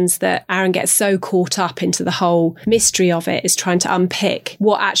the reasons that Aaron gets so caught up into the whole mystery of it, is trying to unpick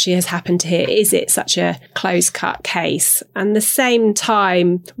what actually has happened here. Is it such a close-cut case? And at the same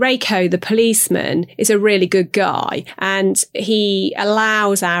time, Reiko, the policeman, is a really good guy and he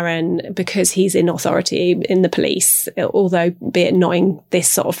allows Aaron, because he's in authority in the police, although be it not in this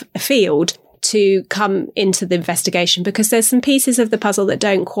sort of field, to come into the investigation because there's some pieces of the puzzle that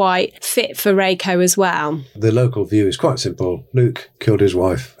don't quite fit for Reiko as well. The local view is quite simple. Luke killed his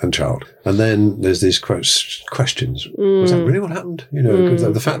wife and child. And then there's these questions. Was that really what happened? You know, because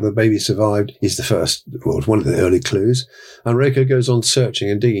the fact that the baby survived is one of the early clues. And Reiko goes on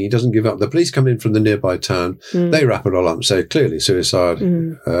searching and digging. He doesn't give up. The police come in from the nearby town. They wrap it all up and say, clearly suicide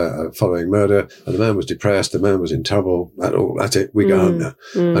following murder. And the man was depressed. The man was in trouble. That's it. We go home now.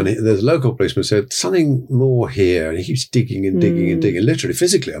 And there's a local policeman said, something more here. And he keeps digging and digging and digging, literally,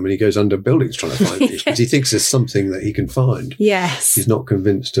 physically. I mean, he goes under buildings trying to find things because he thinks there's something that he can find. Yes. He's not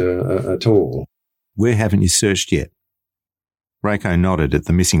convinced at all. Where haven't you searched yet? Reiko nodded at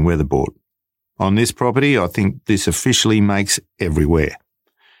the missing weatherboard. On this property, I think this officially makes everywhere.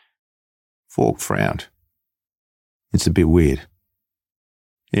 Falk frowned. It's a bit weird.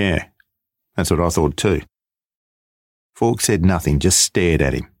 Yeah, that's what I thought too. Falk said nothing, just stared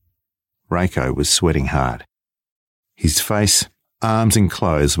at him. Reiko was sweating hard. His face, arms and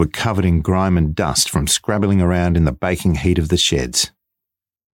clothes were covered in grime and dust from scrabbling around in the baking heat of the sheds.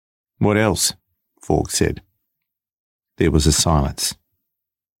 What else? Falk said. There was a silence.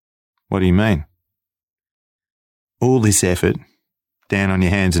 What do you mean? All this effort, down on your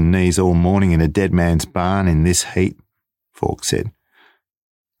hands and knees all morning in a dead man's barn in this heat, Falk said.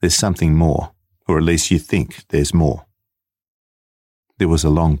 There's something more, or at least you think there's more. There was a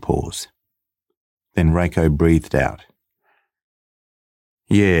long pause. Then Reiko breathed out.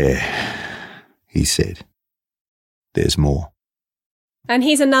 Yeah, he said. There's more. And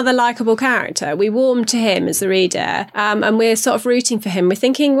he's another likeable character. We warm to him as the reader, and we're sort of rooting for him. We're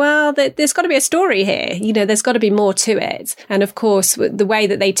thinking, well, there's got to be a story here. You know, there's got to be more to it. And of course, the way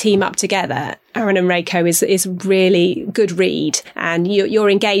that they team up together, Aaron and Reiko, is really good read. And you're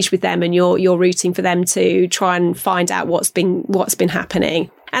engaged with them, and you're rooting for them to try and find out what's been happening.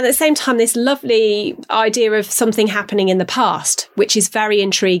 And at the same time, this lovely idea of something happening in the past, which is very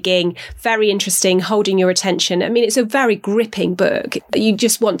intriguing, very interesting, holding your attention. I mean, it's a very gripping book. You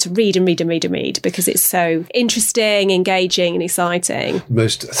just want to read and read and read and read because it's so interesting, engaging and exciting.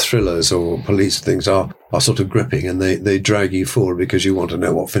 Most thrillers or police things are sort of gripping and they drag you forward because you want to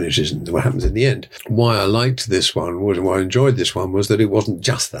know what finishes and what happens in the end. Why I liked this one, why I enjoyed this one, was that it wasn't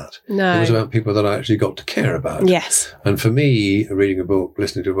just that. No. It was about people that I actually got to care about. Yes. And for me, reading a book,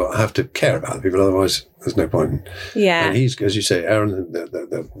 listening to a book, I have to care about the people, otherwise there's no point. Yeah. And he's, as you say, Aaron,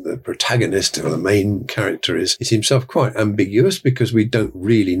 the protagonist or the main character is himself quite ambiguous because we don't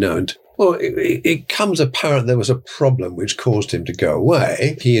really know. And well, it comes apparent there was a problem which caused him to go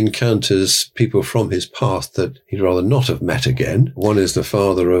away. He encounters people from his past that he'd rather not have met again. One is the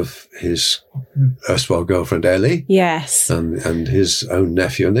father of his erstwhile girlfriend, Ellie. Yes. And his own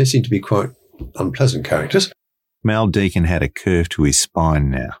nephew, and they seem to be quite unpleasant characters. Mal Deacon had a curve to his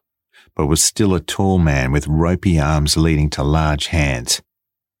spine now, but was still a tall man with ropey arms leading to large hands.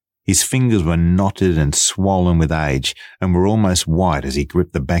 His fingers were knotted and swollen with age and were almost white as he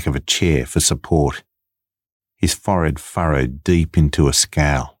gripped the back of a chair for support. his forehead furrowed deep into a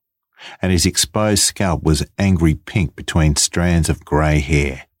scowl, and his exposed scalp was angry pink between strands of grey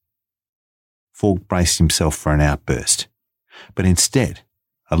hair. Falk braced himself for an outburst, but instead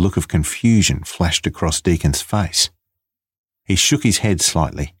a look of confusion flashed across Deacon's face. He shook his head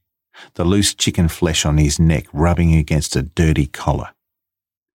slightly, the loose chicken flesh on his neck rubbing against a dirty collar.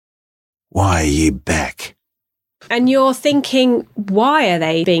 "Why are you back?" And you're thinking, why are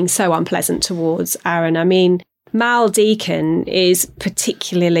they being so unpleasant towards Aaron? I mean, Mal Deacon is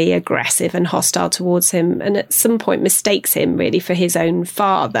particularly aggressive and hostile towards him, and at some point mistakes him really for his own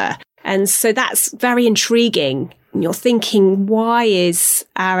father. And so that's very intriguing. And you're thinking, why is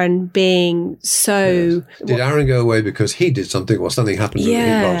Aaron being so... Yes. Did Aaron go away because he did something or something happened that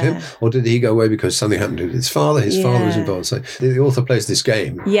involved him? Or did he go away because something happened to his father? His father was involved. So the author plays this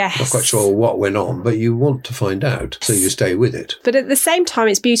game. Yes. Not quite sure what went on, but you want to find out, so you stay with it. But at the same time,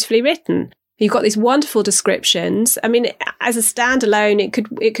 it's beautifully written. You've got these wonderful descriptions. I mean, as a standalone,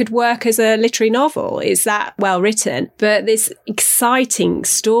 it could work as a literary novel. It's that well written. But this exciting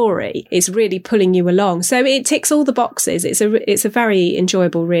story is really pulling you along. So it ticks all the boxes. It's a very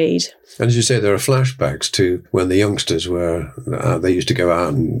enjoyable read. And as you say, there are flashbacks to when the youngsters were, they used to go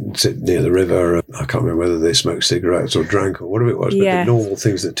out and sit near the river. I can't remember whether they smoked cigarettes or drank or whatever it was, but the normal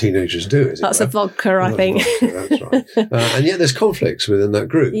things that teenagers do. Lots of vodka, I think. That's right. And yet there's conflicts within that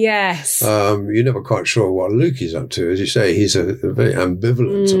group. Yes. You're never quite sure what Luke is up to. As you say, he's a very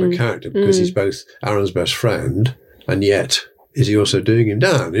ambivalent sort of character because he's both Aaron's best friend and yet... is he also doing him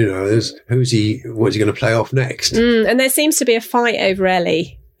down? You know, what's he going to play off next? And there seems to be a fight over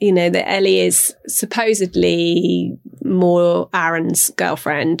Ellie. You know, that Ellie is supposedly more Aaron's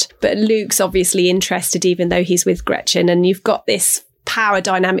girlfriend, but Luke's obviously interested even though he's with Gretchen. And you've got this power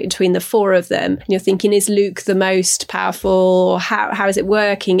dynamic between the four of them. And you're thinking, is Luke the most powerful? How is it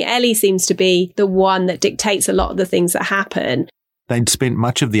working? Ellie seems to be the one that dictates a lot of the things that happen. They'd spent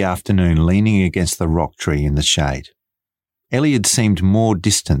much of the afternoon leaning against the rock tree in the shade. Ellie had seemed more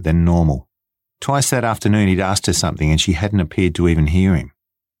distant than normal. Twice that afternoon he'd asked her something and she hadn't appeared to even hear him.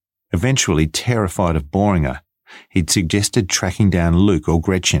 Eventually, terrified of boring her, he'd suggested tracking down Luke or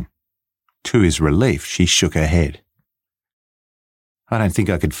Gretchen. To his relief, she shook her head. "I don't think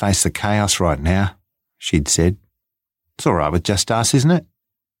I could face the chaos right now," she'd said. "It's all right with just us, isn't it?"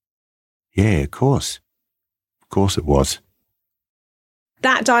 "Yeah, of course. Of course it was."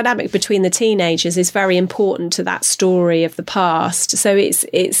 That dynamic between the teenagers is very important to that story of the past. So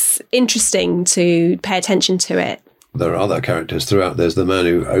it's interesting to pay attention to it. There are other characters throughout. There's the man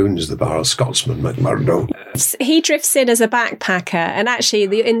who owns the bar, Scotsman McMurdo. He drifts in as a backpacker, and actually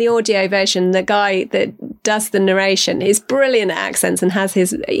in the audio version, the guy that does the narration is brilliant at accents and has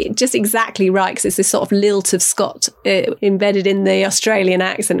his just exactly right, because it's this sort of lilt of Scot embedded in the Australian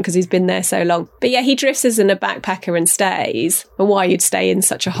accent because he's been there so long. But yeah, he drifts as in a backpacker and stays. And why you'd stay in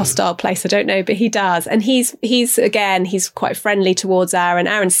such a hostile place, I don't know, but he does. And he's quite friendly towards Aaron.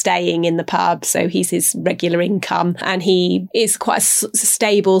 Aaron's staying in the pub, so he's his regular income. And he is quite a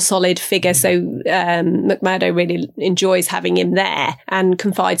stable, solid figure. So McMurdo really enjoys having him there and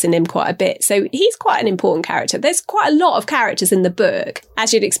confides in him quite a bit. So he's quite an important character. There's quite a lot of characters in the book,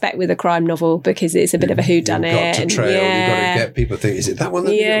 as you'd expect with a crime novel, because it's a bit of a whodunit. You've got to trail, you've got to get people thinking, is it that one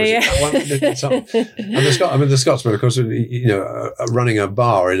that did it? Or is it that one that did something? And the Scotsman, of course, running a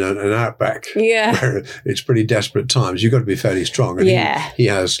bar in an outback where it's pretty desperate times, you've got to be fairly strong. And he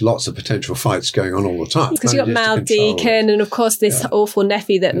has lots of potential fights going on all the time. Because you've got Mal Deacon and, of course, this awful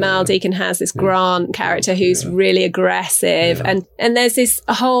nephew that Mal Deacon has, this Grant character who's really aggressive. And there's this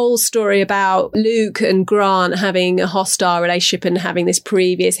whole story about Luke and Grant having a hostile relationship and having this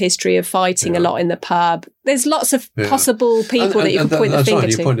previous history of fighting a lot in the pub. There's lots of possible people that you can point the finger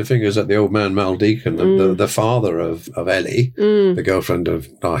to. You point the fingers at the old man, Mal Deacon, the father of Ellie, the girlfriend of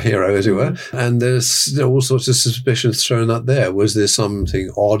our hero, as it were. And there's all sorts of suspicions thrown up there. Was there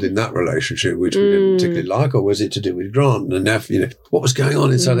something odd in that relationship which we didn't particularly like, or was it to do with Grant and the nephew? What was going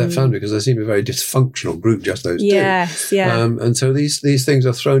on inside that family? Because they seem a very dysfunctional group, just those two. And so these things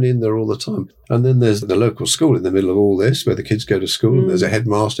are thrown in there all the time. And then there's the local school in the middle of all this, where the kids go to school, and there's a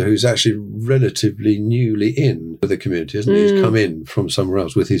headmaster who's actually relatively newly in the community, isn't he? He's come in from somewhere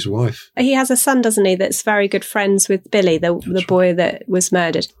else with his wife. He has a son, doesn't he, that's very good friends with Billy, the boy that was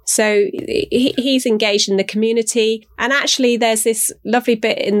murdered. So he's engaged in the community. And actually there's this lovely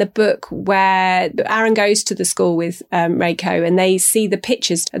bit in the book where Aaron goes to the school school with Reiko, and they see the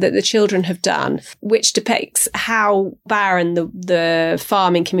pictures that the children have done, which depicts how barren the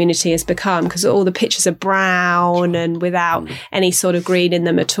farming community has become, because all the pictures are brown and without any sort of green in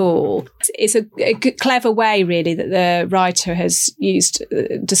them at all. It's a good, clever way, really, that the writer has used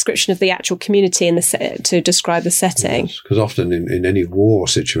a description of the actual community in to describe the setting. Because often in any war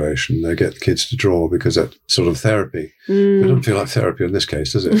situation, they get kids to draw because that's sort of therapy. It doesn't feel like therapy in this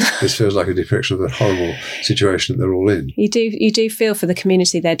case, does it? This feels like a depiction of the horrible situation that they're all in. You do feel for the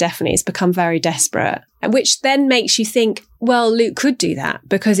community there, definitely. It's become very desperate, which then makes you think, well, Luke could do that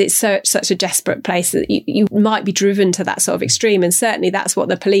because it's such a desperate place that you might be driven to that sort of extreme. And certainly that's what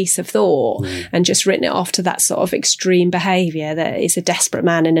the police have thought and just written it off to that sort of extreme behaviour, that it's a desperate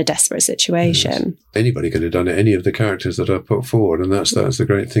man in a desperate situation. Yes. Anybody could have done it, any of the characters that are put forward. And that's the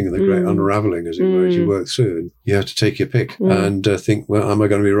great thing, and the great unravelling, as it were, as you work through. And you have to take your pick and think, well, am I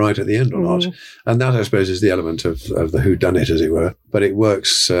going to be right at the end or not? And that, I suppose, is the element of the whodunit, as it were. But it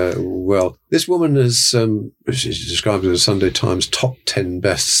works well. This woman is, she's described as a Sunday Times top 10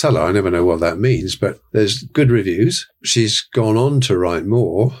 bestseller. I never know what that means, but there's good reviews. She's gone on to write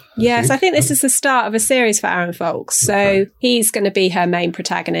more. Yes, I think this is the start of a series for Aaron Folks. So he's going to be her main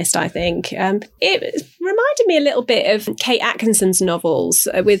protagonist, I think. It reminded me a little bit of Kate Atkinson's novels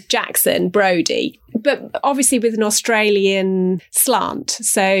with Jackson Brodie, but obviously with an Australian slant.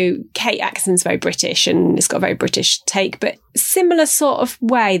 So Kate Atkinson's very British and it's got a very British take, but similar sort of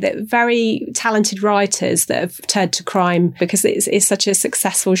way that very talented writers that have turned to crime, because it's such a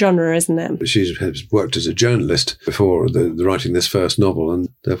successful genre, isn't it? She has worked as a journalist before the writing this first novel, and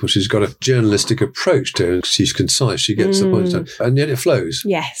therefore she's got a journalistic approach to it. She's concise, she gets the point, and yet it flows.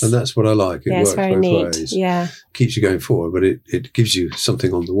 Yes. And that's what I like. It works very both neat. ways. Yeah. Keeps you going forward, but it gives you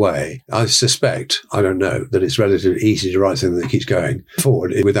something on the way. I suspect, I don't know, that it's relatively easy to write something that keeps going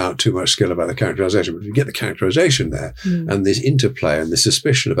forward without too much skill about the characterisation. But if you get the characterisation there and this interplay and the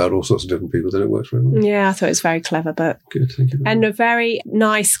suspicion about all sorts of different people, then it works very well. Yeah, I thought it was very clever, but good, thank you. And a very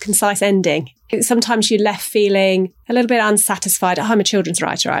nice, concise ending. Sometimes you're left feeling a little bit unsatisfied. I'm a children's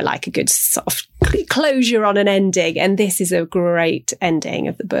writer. I like a good sort of closure on an ending. And this is a great ending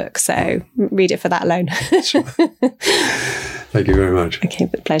of the book. So read it for that alone. Thank you very much. Okay,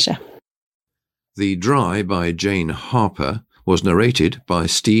 with pleasure. The Dry by Jane Harper was narrated by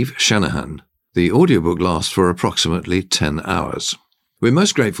Steve Shanahan. The audiobook lasts for approximately 10 hours. We're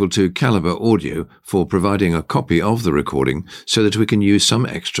most grateful to Calibre Audio for providing a copy of the recording so that we can use some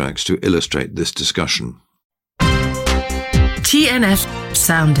extracts to illustrate this discussion. TNF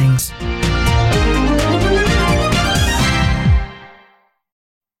Soundings.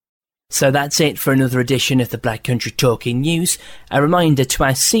 So that's it for another edition of the Black Country Talking News. A reminder to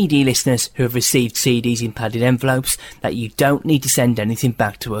our CD listeners who have received CDs in padded envelopes that you don't need to send anything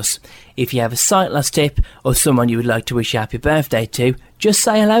back to us. If you have a sight loss tip or someone you would like to wish a happy birthday to, just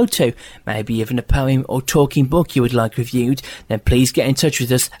say hello to, maybe even a poem or talking book you would like reviewed, then please get in touch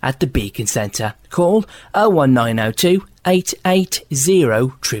with us at the Beacon Centre. Call 01902 880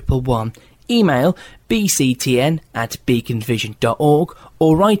 111. Email bctn@beaconvision.org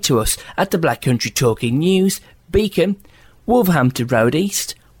or write to us at the Black Country Talking News, Beacon, Wolverhampton Road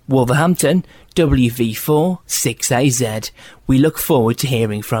East, Wolverhampton, WV4 6AZ. We look forward to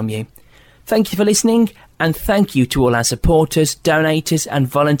hearing from you. Thank you for listening, and thank you to all our supporters, donators and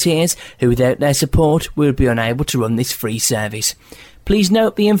volunteers who without their support we would be unable to run this free service. Please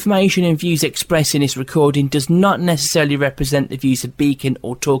note the information and views expressed in this recording does not necessarily represent the views of Beacon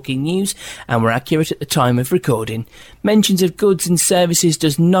or Talking News and were accurate at the time of recording. Mentions of goods and services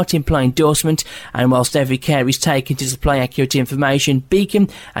does not imply endorsement, and whilst every care is taken to supply accurate information, Beacon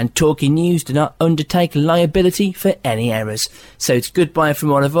and Talking News do not undertake liability for any errors. So it's goodbye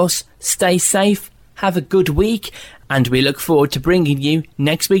from all of us. Stay safe, have a good week, and we look forward to bringing you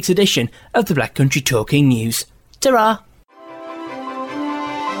next week's edition of the Black Country Talking News. Ta-ra!